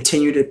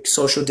continue to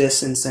social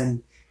distance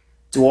and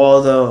do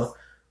all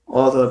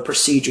the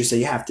procedures that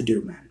you have to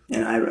do, man.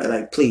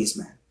 And please,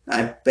 man,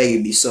 I beg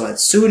you, be so that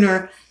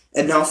sooner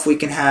enough we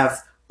can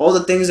have all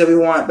the things that we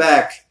want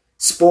back.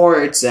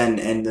 Sports and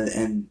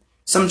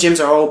some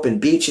gyms are open,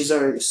 beaches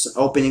are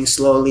opening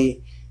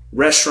slowly,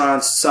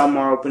 restaurants, some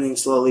are opening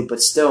slowly, but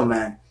still,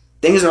 man,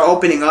 things are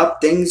opening up.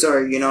 Things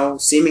are,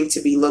 seeming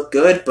to look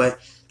good, but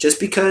just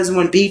because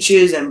when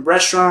beaches and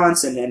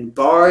restaurants and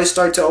bars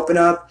start to open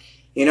up,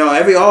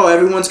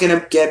 everyone's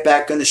gonna get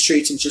back on the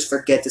streets and just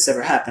forget this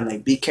ever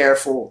happened. Be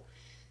careful,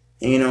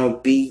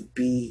 and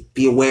be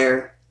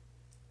aware,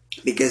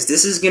 because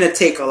this is gonna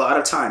take a lot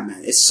of time,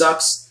 man. It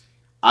sucks.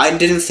 I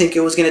didn't think it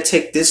was gonna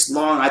take this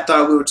long. I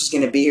thought we were just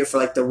gonna be here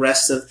for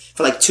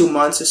for 2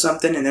 months or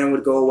something, and then it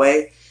would go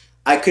away.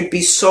 I could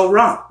be so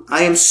wrong.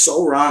 I am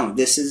so wrong.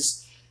 This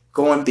is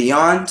going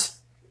beyond.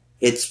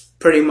 It's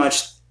pretty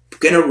much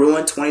gonna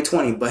ruin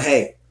 2020. But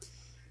hey,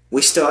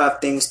 we still have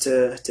things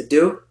to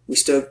do. We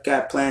still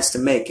got plans to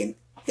make, and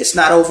it's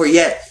not over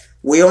yet.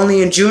 We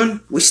only in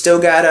June. We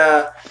still got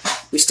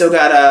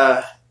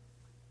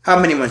how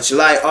many months?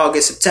 July,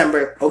 August,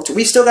 September, October.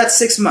 We still got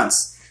 6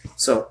 months.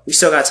 So we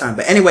still got time.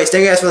 But anyways,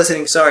 thank you guys for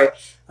listening. Sorry.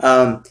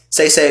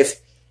 Stay safe.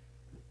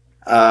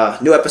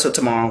 New episode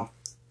tomorrow.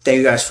 Thank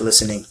you guys for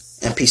listening,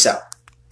 and peace out.